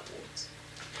talking backwards.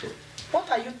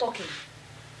 What are you talking?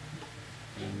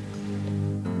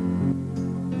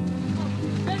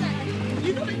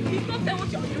 You know, it's not fair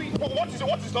what you're doing. What is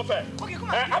not fair? Okay, come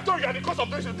on. After you are the cause of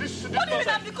this. What do you mean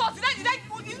I'm the cause?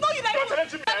 It's not you that Don't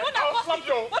challenge me. I'll slap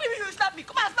you. What do you mean you slap me?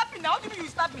 Come on, slap me now. What do you mean you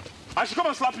slap me? I should come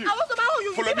and slap you. I want to marry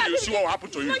you. Follow me, you see what will happen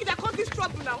to you. It's not you that caused this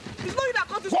trouble now. It's not you that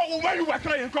caused this trouble. When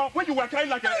you were crying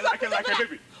like a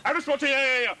baby. I just want to,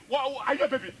 yeah. Are you a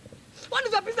baby? What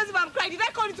is your business if I'm crying? Did I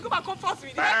call you to come and comfort me?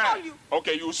 Did I call you?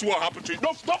 Okay, you see what happened to you.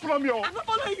 No, stop from you. I'm not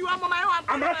following you. I'm on my own.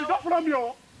 I'm asking, stop from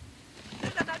you. I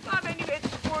don't have anywhere to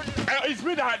follow you. It's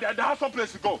me that has some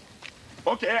place to go.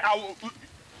 Okay, I will.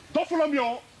 Don't follow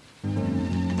me.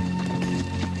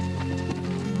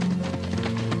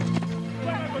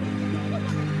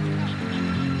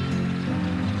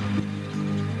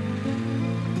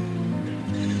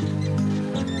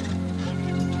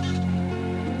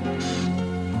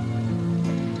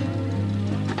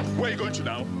 are you going to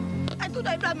now? I told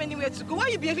you I don't have anywhere to go. Why are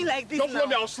you behaving like this? Don't follow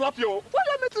me, I'll slap you. What do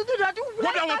you want me to do that?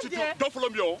 What do I want to do? Don't follow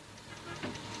me, oh.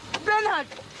 Bernard!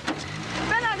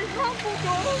 Bernard, it's wrong for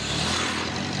you.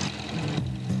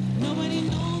 Nobody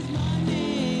knows my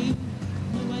name.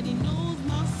 Nobody knows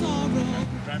my sorrow.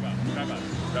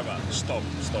 Driver, stop.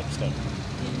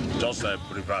 Just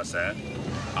reverse, eh?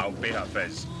 I'll pay her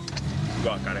first.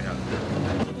 Go and carry her.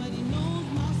 Nobody knows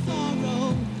my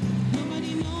sorrow.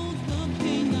 Nobody knows the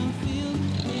pain I feel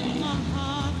in my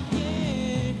heart.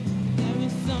 Yeah, there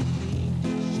is something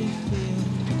you should feel.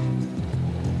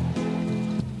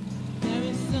 There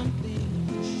is something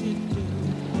you should do.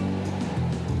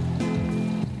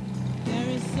 There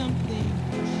is something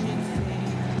you should say.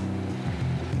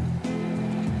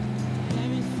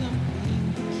 There is something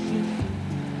you should do.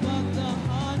 But the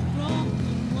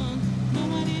heartbroken one,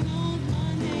 nobody knows my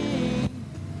name.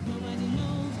 Nobody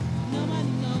knows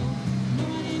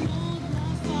my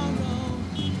sorrow.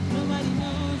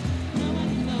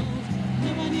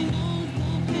 Nobody knows the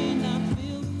pain I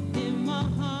feel in my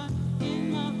heart.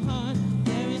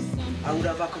 There is something. I would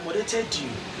have accommodated you.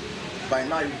 By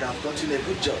now you would have gotten a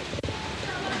good job.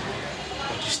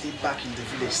 But you stay back in the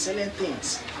village selling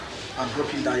things and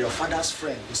hoping that your father's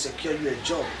friend will secure you a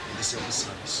job in the civil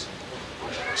service.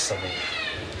 Sammy,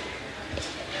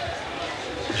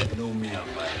 you know me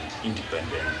and my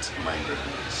independent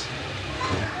mindedness.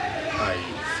 I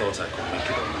thought I could make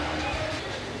it on my own.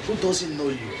 Who doesn't know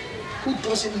you? Who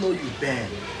doesn't know you, Ben?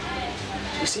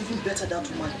 It's even better that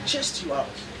woman chased you out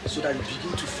so that you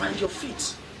begin to find your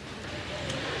feet.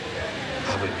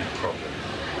 I have a big problem.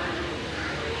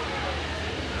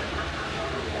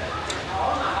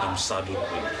 I'm saddled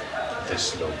with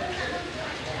this load.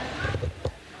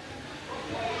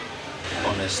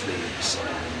 Honestly, son,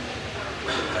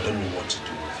 I don't know what to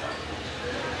do with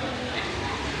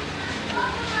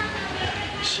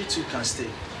her. She too can stay.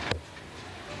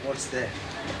 What's there?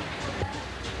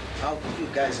 I'll give you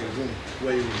guys a room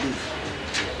where you live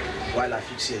while I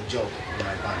fix you a job in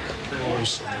my bank. Oh,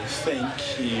 son,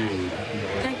 thank you.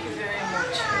 Thank you very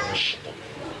much.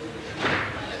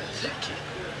 Thank you.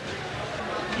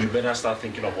 You better start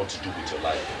thinking of what to do with your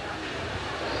life.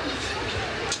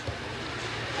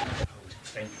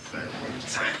 Thank you very much.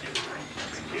 Thank you.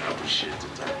 I appreciate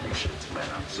it, man.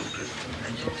 I'm so grateful.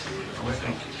 Thank you.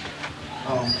 Thank you.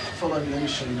 Follow me, let me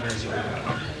show you guys your room.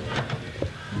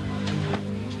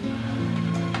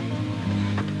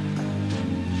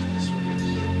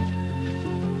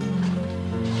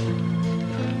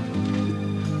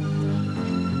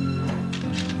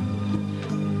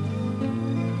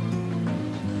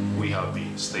 We have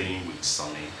been staying with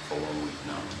Sonny for 1 week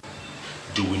now,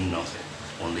 doing nothing,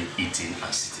 only eating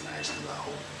and sitting idle at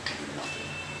home, doing nothing.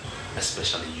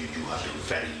 Especially you have been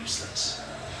very useless.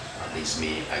 At least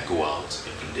me, I go out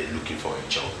every day looking for a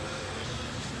job.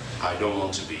 I don't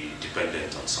want to be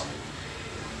dependent on Sonny.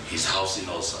 His housing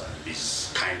also is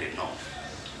kind enough.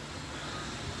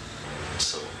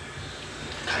 So,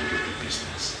 can you do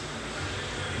business?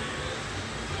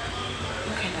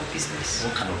 What kind of business?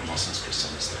 What kind of nonsense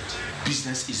question is that?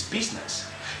 Business is business.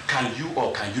 Can you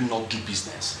or can you not do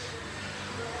business?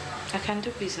 I can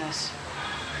do business.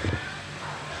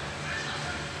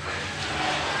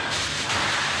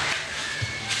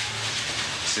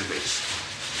 See this.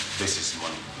 This is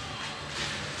money.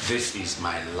 This is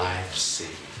my life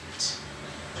savings.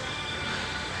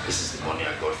 This is the money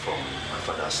I got from my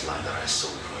father's land that I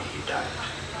sold when he died.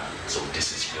 So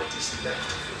this is what is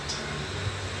left of it.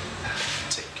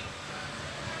 Take.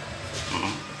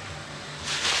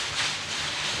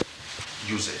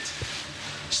 Use it.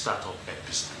 Start up a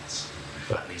business.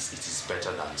 At least it is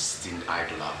better than sitting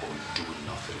idle at home doing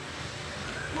nothing.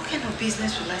 What kind of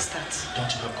business will I start?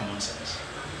 Don't you have common sense?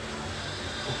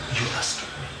 You asking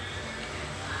me.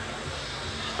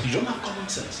 You don't have common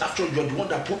sense. After all, you're the one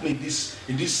that put me in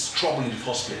this trouble in the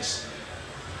first place.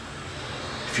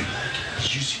 If you like,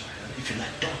 use your hand. If you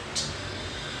like, don't.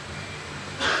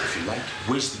 If you like,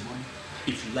 waste the money.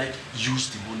 If you like, use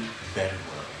the money very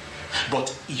well.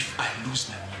 But if I lose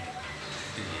my money,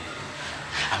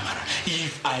 Amara,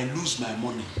 if I lose my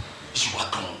money, you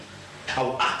are gone. I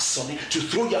will ask Sonny to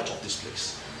throw you out of this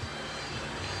place.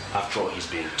 After all, he's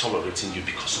been tolerating you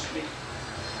because of me.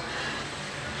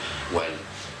 Well,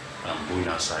 I'm going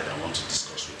outside. I want to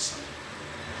discuss with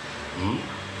Sonny.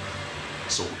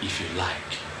 So if you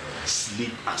like,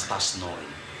 sleep and start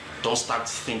snoring. Don't start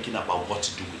thinking about what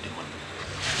to do with the money.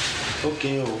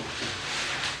 Okay, oh.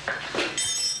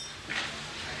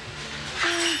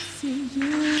 I see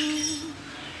you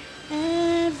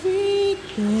every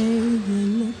day.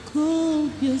 You look cool,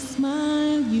 you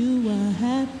smile, you are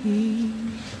happy.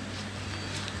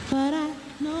 But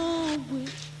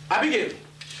Abigail,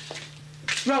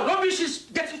 your rubbish is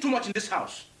getting too much in this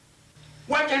house.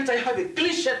 Why can't I have a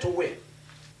clean shirt to wear?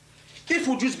 If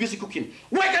we do busy cooking,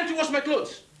 why can't you wash my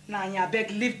clothes? Nanya,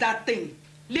 beg, leave that thing.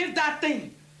 Leave that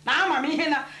thing. Now, Mammy,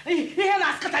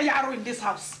 Yaro in this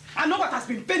house. I know what has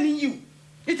been paining you.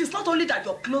 It is not only that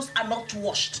your clothes are not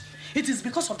washed. It is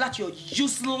because of that you're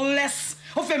useless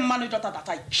of a man daughter that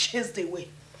I chased away.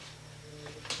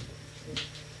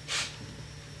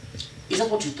 Is that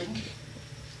what you think?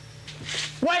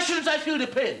 Why shouldn't I feel the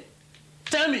pain?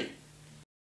 Tell me.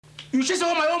 You chase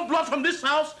away my own blood from this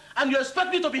house and you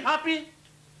expect me to be happy?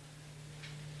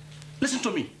 Listen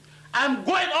to me. I'm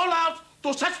going all out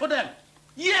to search for them.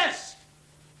 Yes.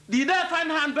 Did I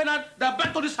find her and Bernard that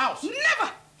back to this house?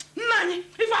 Never. Nani,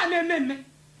 if I may,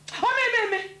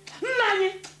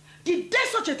 Nani, the day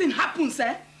such a thing happens,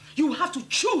 you have to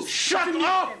choose. Shut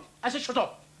up! I said shut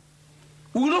up.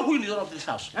 We will know who is the owner of this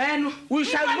house. We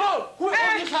shall know who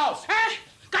owns this house.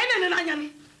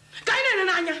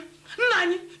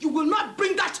 You will not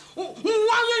bring that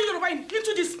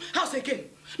into this house again.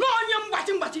 No,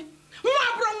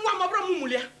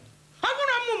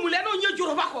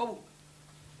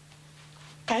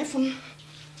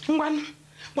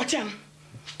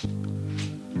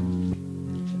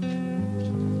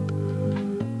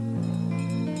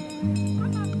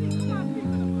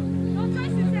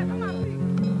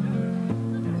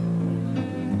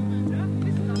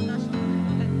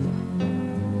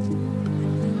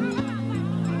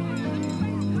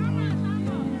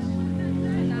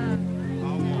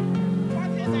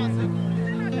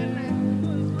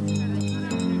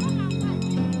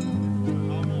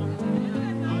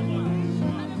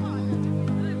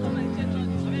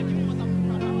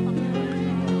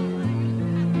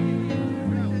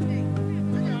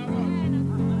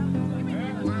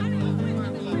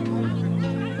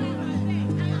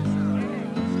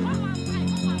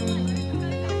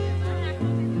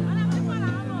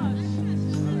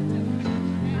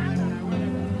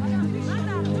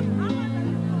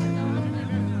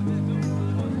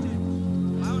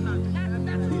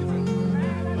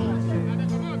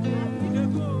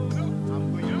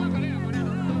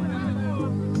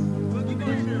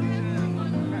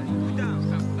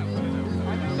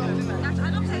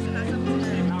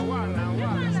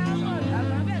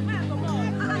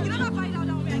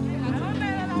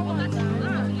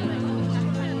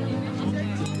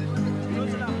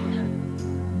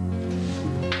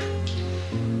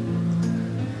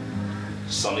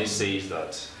 Sonny says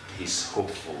that he's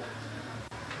hopeful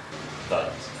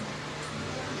that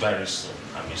very soon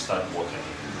I may start working in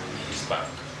his bank.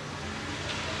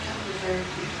 That would be very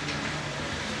good.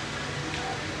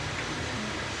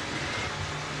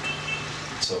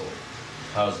 So,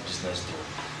 how's the business doing?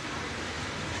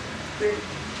 Great.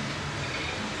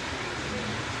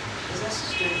 Business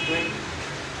is doing great.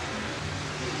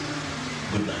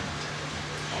 Good night.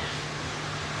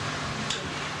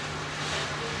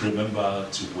 Remember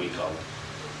to wake up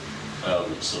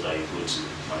early so that you go to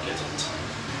market on time.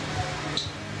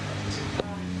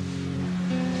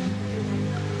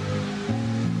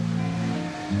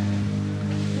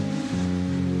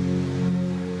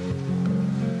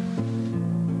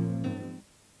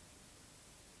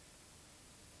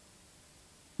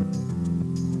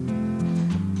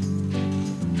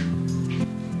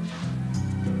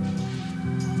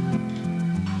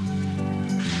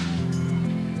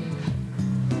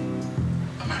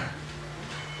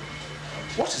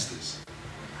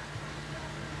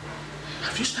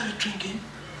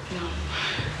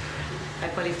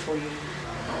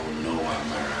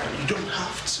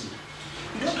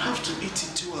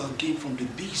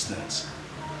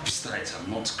 Besides, I'm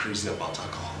not crazy about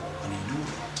alcohol, and you know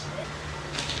that.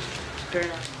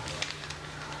 Bernard,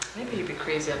 maybe you'd be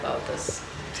crazy about this.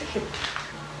 Take it.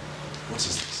 What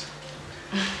is this?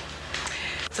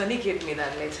 Sonny gave me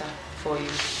that letter for you.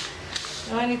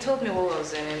 And he told me what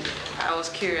was in it. I was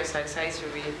curious. I decided to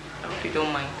read it. I hope you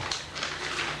don't mind.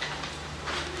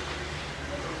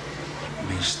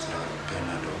 Mr.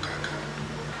 Bernard Okaka,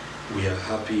 we are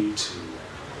happy to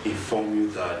inform you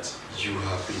that you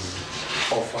have been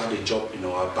offered a job in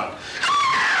our bank.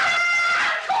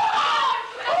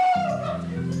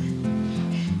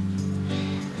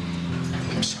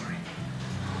 I'm sorry.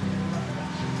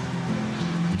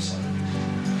 I'm sorry.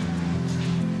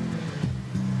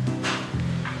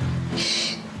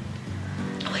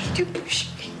 Why did you push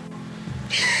me?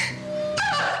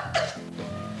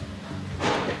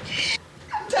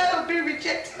 I'm tired of being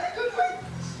rejected. I don't like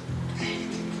this.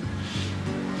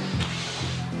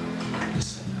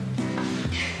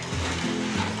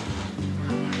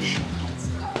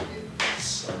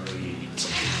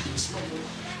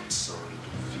 Sorry,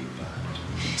 don't feel bad.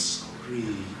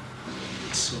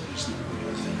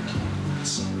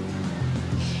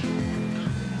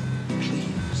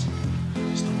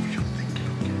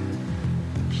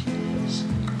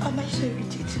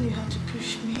 you have to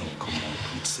push me. Oh, come on,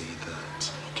 don't say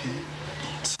that, okay?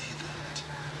 Don't say that.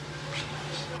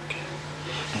 Please, okay?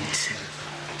 Don't say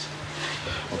that.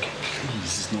 Okay, please,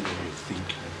 it's not what you're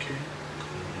thinking, okay? Come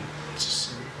on, I'm so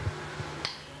sorry.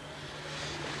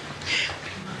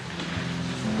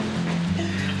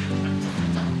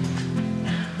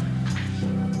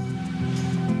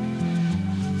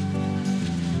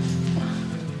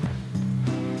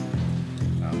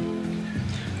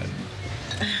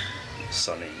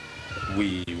 Sonny,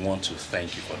 we want to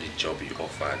thank you for the job you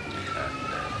offered me and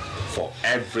for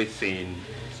everything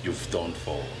you've done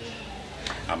for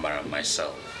Amara and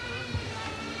myself.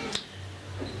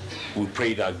 We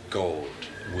pray that God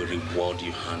will reward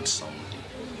you handsomely.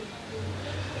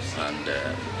 And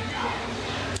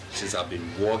since I've been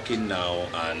working now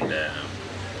and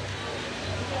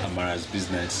Amara's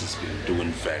business has been doing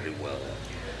very well,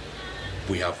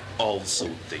 we have also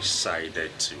decided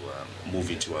to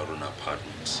move into our own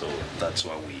apartment. So that's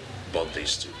why we bought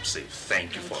this to say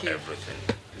thank you for everything.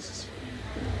 This is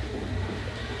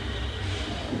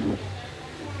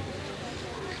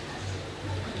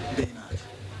Bernard,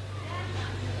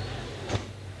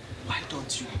 why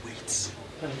don't you wait?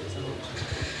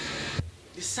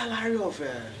 The salary of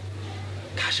a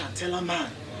cash and teller man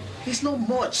is not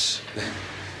much.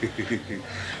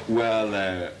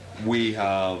 Well, we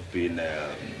have been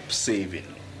saving.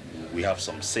 We have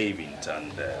some savings,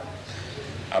 and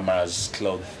Amara's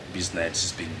cloth business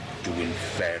has been doing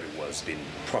very well. It's been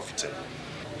profitable.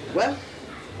 Well,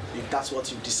 if that's what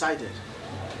you've decided,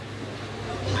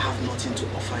 I have nothing to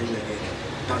offer you again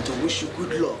than to wish you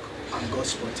good luck and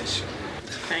God's protection.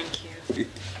 Thank you.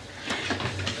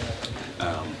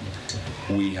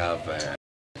 We have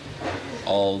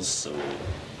also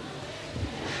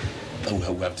we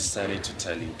have decided to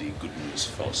tell you the good news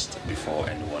first before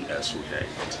anyone else will hear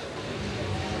it.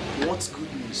 What's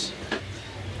good news?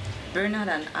 Bernard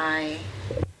and I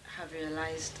have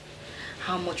realized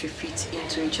how much we fit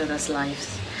into each other's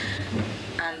lives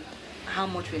and how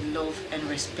much we love and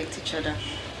respect each other.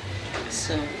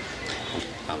 So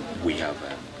we have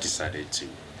decided to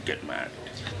get married.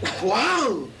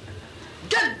 Wow!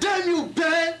 Get damn you,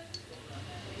 Ben!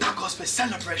 That calls for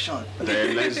celebration.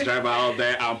 Then let's drive out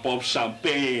there and pop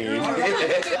champagne.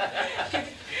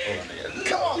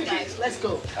 Come on, guys, let's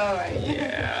go. All right.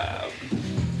 Yeah.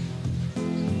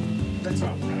 Let's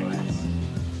go.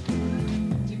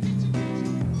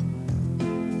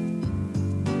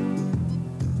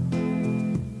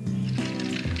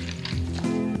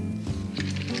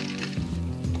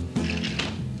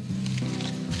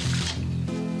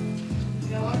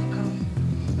 You're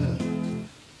welcome.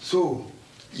 So,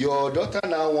 your daughter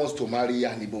now wants to marry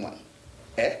an Igbo man.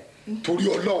 Eh? Tori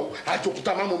Olorun,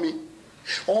 Ajokuta Mamomi.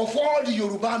 Of all the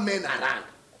Yoruba men around.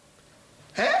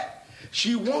 Eh?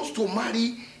 She wants to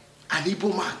marry an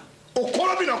Igbo man.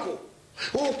 Okoro Binoko.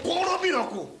 Okoro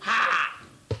Binoko. Ha!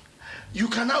 You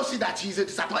can now see that he's a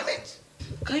disappointment.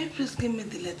 Can you please give me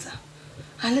the letter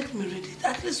and let me read it?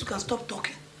 At least you can stop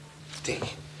talking.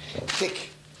 Take.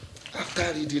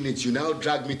 After reading it, you now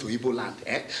drag me to Igbo land,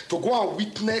 eh? To go and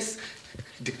witness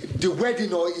the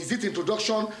wedding, or is it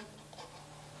introduction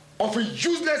of a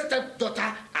useless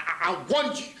stepdaughter and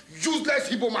one useless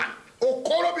Igbo man?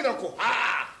 Okoro Binoko.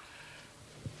 Ah!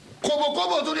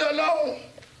 Kobo to the alone.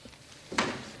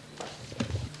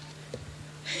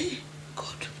 Hey,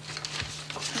 God.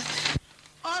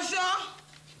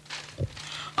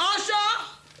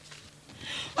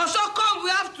 Osho, come, we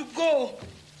have to go.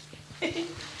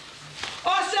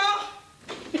 Osho!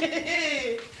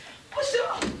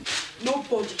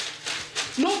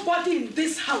 Nobody in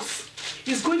this house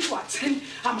is going to attend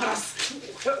Amara's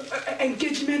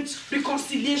engagement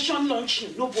reconciliation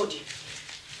luncheon. Nobody.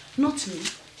 Not me.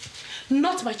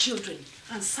 Not my children.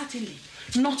 And certainly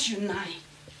not you, Nai.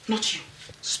 Not you.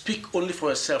 Speak only for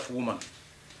yourself, woman.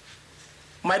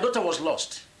 My daughter was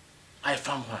lost. I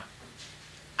found her.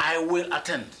 I will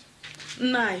attend.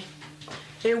 Nai,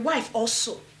 a wife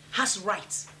also has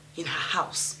rights in her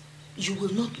house. You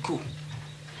will not go.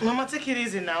 Mama, take it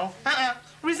easy now.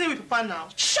 Reason with Papa now.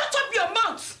 Shut up your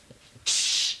mouth!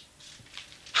 Shh!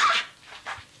 Ha!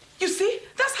 You see,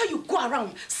 that's how you go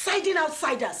around siding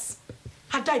outsiders.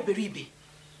 Adai Beribe.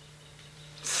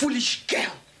 Foolish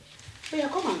girl. Yeah,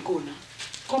 come and go now.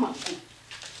 Come and go.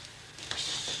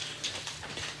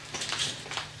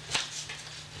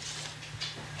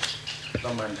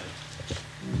 Don't mind her.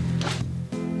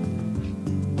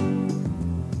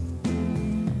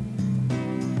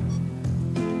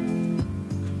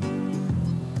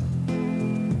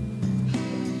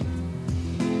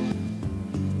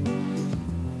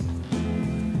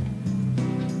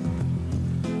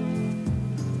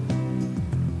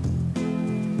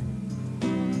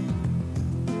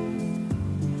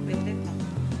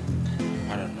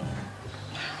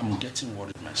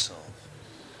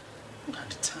 at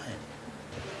the time.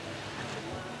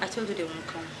 I told you they won't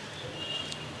come.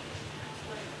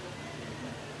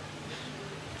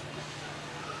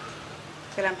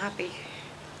 But I'm happy.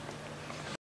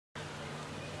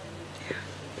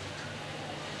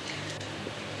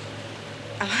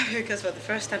 I'm happy because for the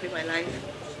first time in my life,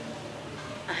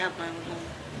 I have my own home.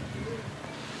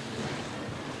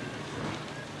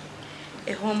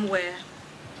 A home where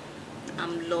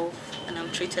I'm loved and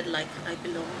I'm treated like I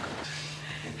belong.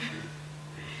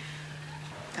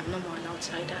 I'm no more an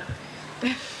outsider.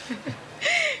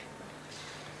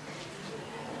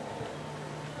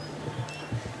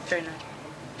 Bernard,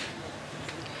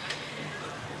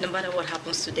 no matter what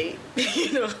happens today,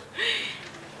 you know,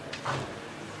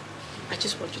 I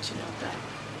just want you to know that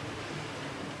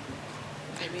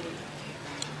I really love you.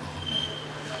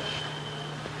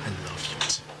 I love you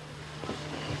too.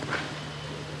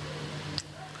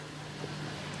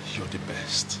 You're the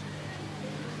best.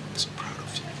 I'm so proud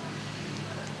of you.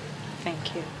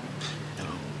 Thank you. No,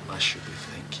 I should be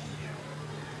thanking you.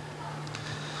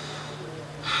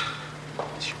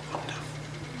 You're wonderful.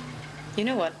 You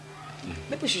know what?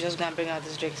 Maybe we should just go and bring out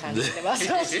this drinks and think about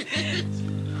ourselves.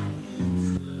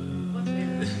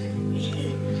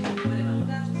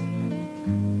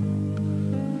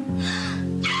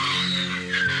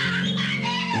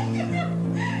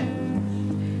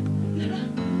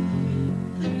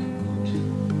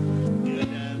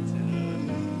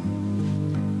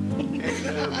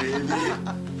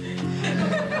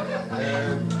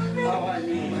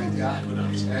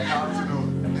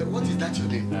 What is that your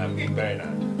name?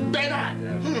 Bernard. Bernard.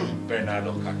 Bernard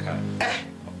Okaka.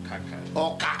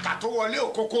 Okaka to wole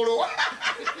okokoro.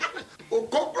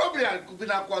 Okokoro bi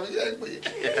akubina kwa bi.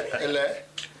 Ele.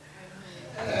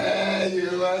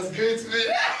 You must greet me.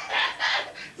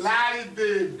 Larry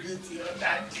Dave, greet your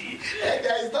daddy.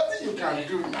 There is nothing you can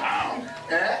do now.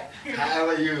 How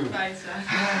are you? Fine, sir.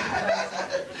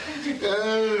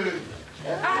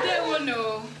 I don't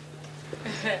know.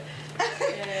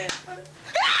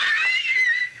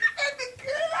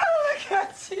 Look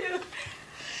at you.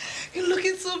 You're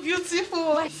looking so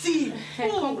beautiful. I see.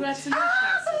 Congratulations.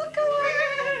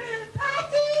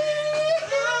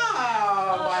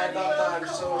 Oh, my daughter, I'm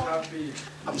so happy.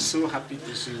 I'm so happy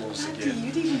to see you once again.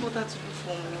 You didn't even bother to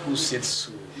perform. Who said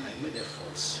so? I made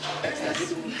efforts.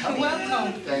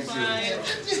 Welcome. Thank you.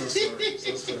 So sorry.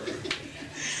 So sorry.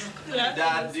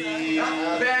 Daddy.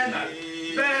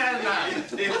 Bernard.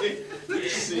 Good to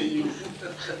see you.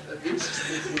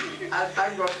 I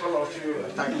thank God for all of you.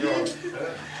 Thank God.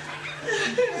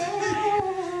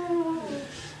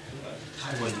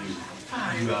 How are you?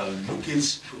 You are looking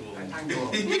strong. Thank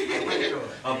God.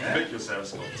 Make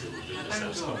yourselves comfortable. Make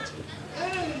yourselves comfortable.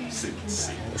 Sit.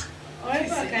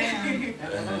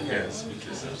 Yes, make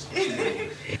yourselves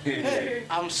comfortable.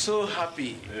 I'm so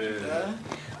happy.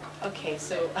 Okay,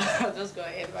 so I'll just go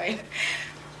ahead, right?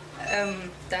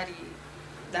 Daddy,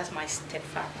 that's my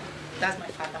stepfather. That's my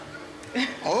father.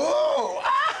 Oh!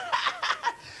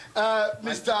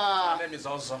 Mr. My name is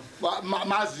Ozo.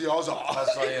 Mazi Ozo.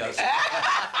 Yes.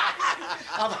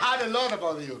 I've heard a lot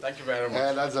about you. Thank you very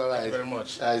much. That's all right. Thank you very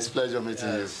much. It's a pleasure meeting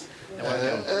you. You're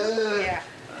welcome. Yeah.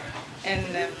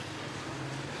 And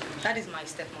that is my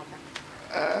stepmother.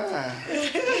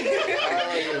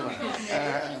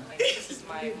 This is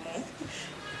my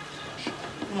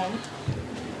mom.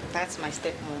 That's my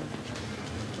stepmom.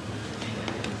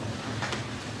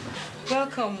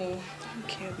 Welcome.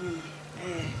 Thank you.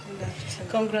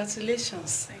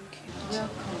 Congratulations. Thank you.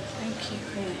 Welcome. Thank you.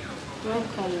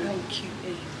 Welcome. Thank you.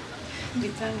 We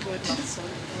thank God.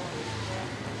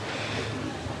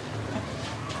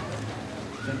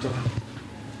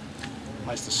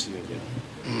 Nice to see you again.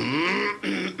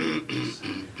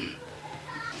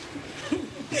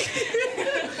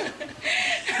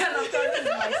 And of course, this is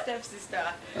my stepsister.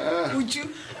 Uju.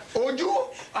 Oju?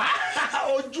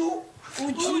 Oju?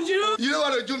 Uju. You know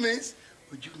what Oju means?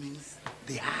 Oju means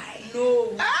the eye.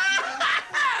 No.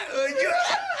 Oju.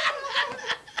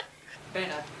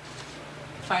 Bernard,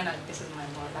 finally, this is my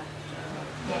mother.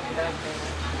 You're welcome.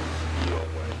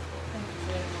 Thank you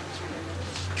very much, Bernard.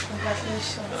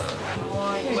 Congratulations.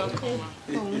 Welcome,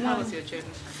 ma. How was your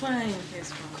journey? Fine. Yes,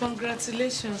 ma'am.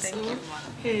 Congratulations. Thank you, ma.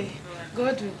 Hey,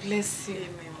 God will bless you.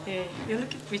 Amen. Hey, you're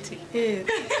looking pretty. Hey,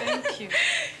 thank you.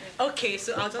 Okay,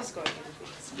 so I'll just go ahead.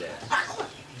 Yeah.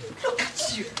 Look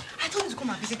at you. I told you to come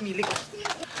and visit me in Lagos.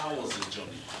 How was the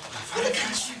journey? Look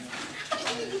at you.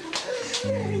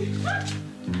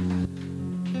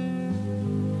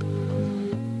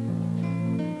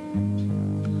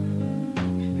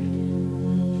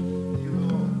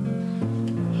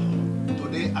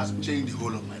 Today has changed the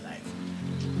whole of my life.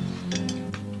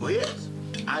 Oh yes.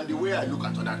 And the way I look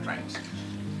at other tribes.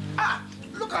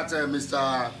 Look at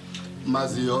Mr.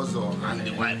 Maziozo and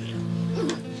the wife here.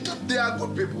 They are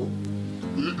good people.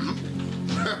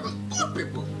 Good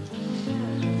people.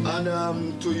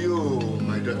 And to you,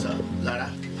 my daughter,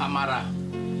 Lara. Amara.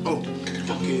 Oh,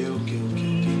 okay.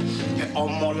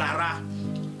 Omolara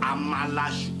Amala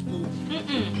Shuku.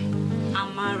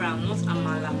 Amara, not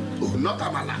Amala. Oh, not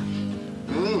Amala.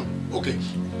 Okay.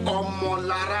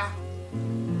 Omolara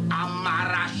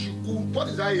Amara Shuku. What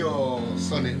is that your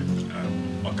surname?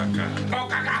 Okaka.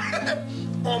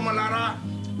 Omolara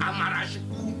Amara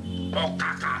Shuku.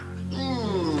 Okaka.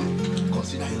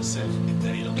 Consider yourself a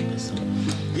very lucky person.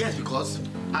 Yes, because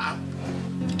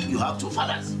you have two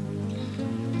fathers.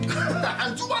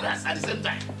 And two mothers at the same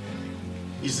time.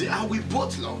 You see, and we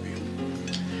both love you.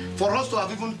 For us to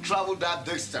have even traveled that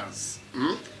distance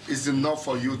is enough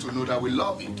for you to know that we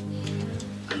love you.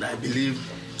 And I believe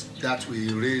that will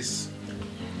erase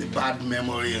the bad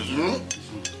memory.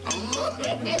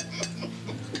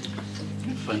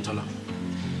 Omotola,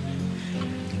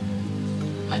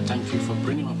 I thank you for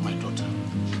bringing up my daughter.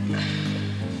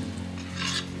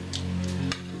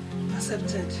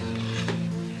 Accepted.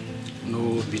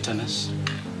 No bitterness.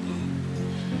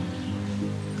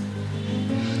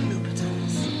 No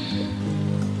bitterness.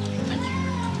 Thank you.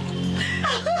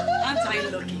 Aren't I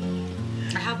lucky?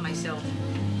 I have myself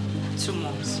 2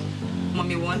 moms.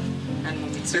 Mommy 1 and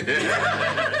Mommy 2.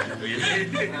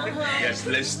 Yes,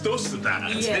 let's toast to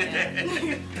that.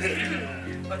 Yeah.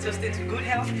 But to stay to good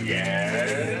health,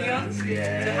 Yes. to unions,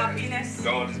 to happiness,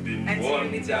 God has been and to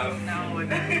unity wonderful. from now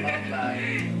on.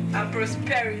 And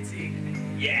prosperity.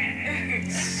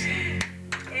 Yes.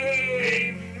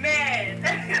 Amen.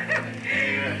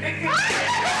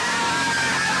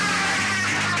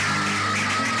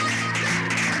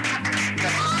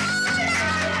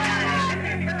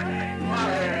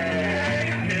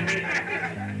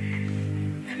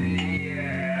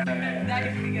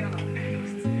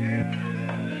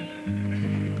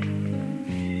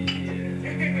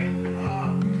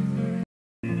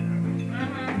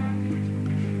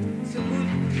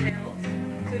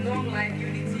 Long life,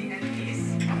 unity, and peace.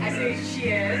 I say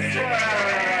cheers.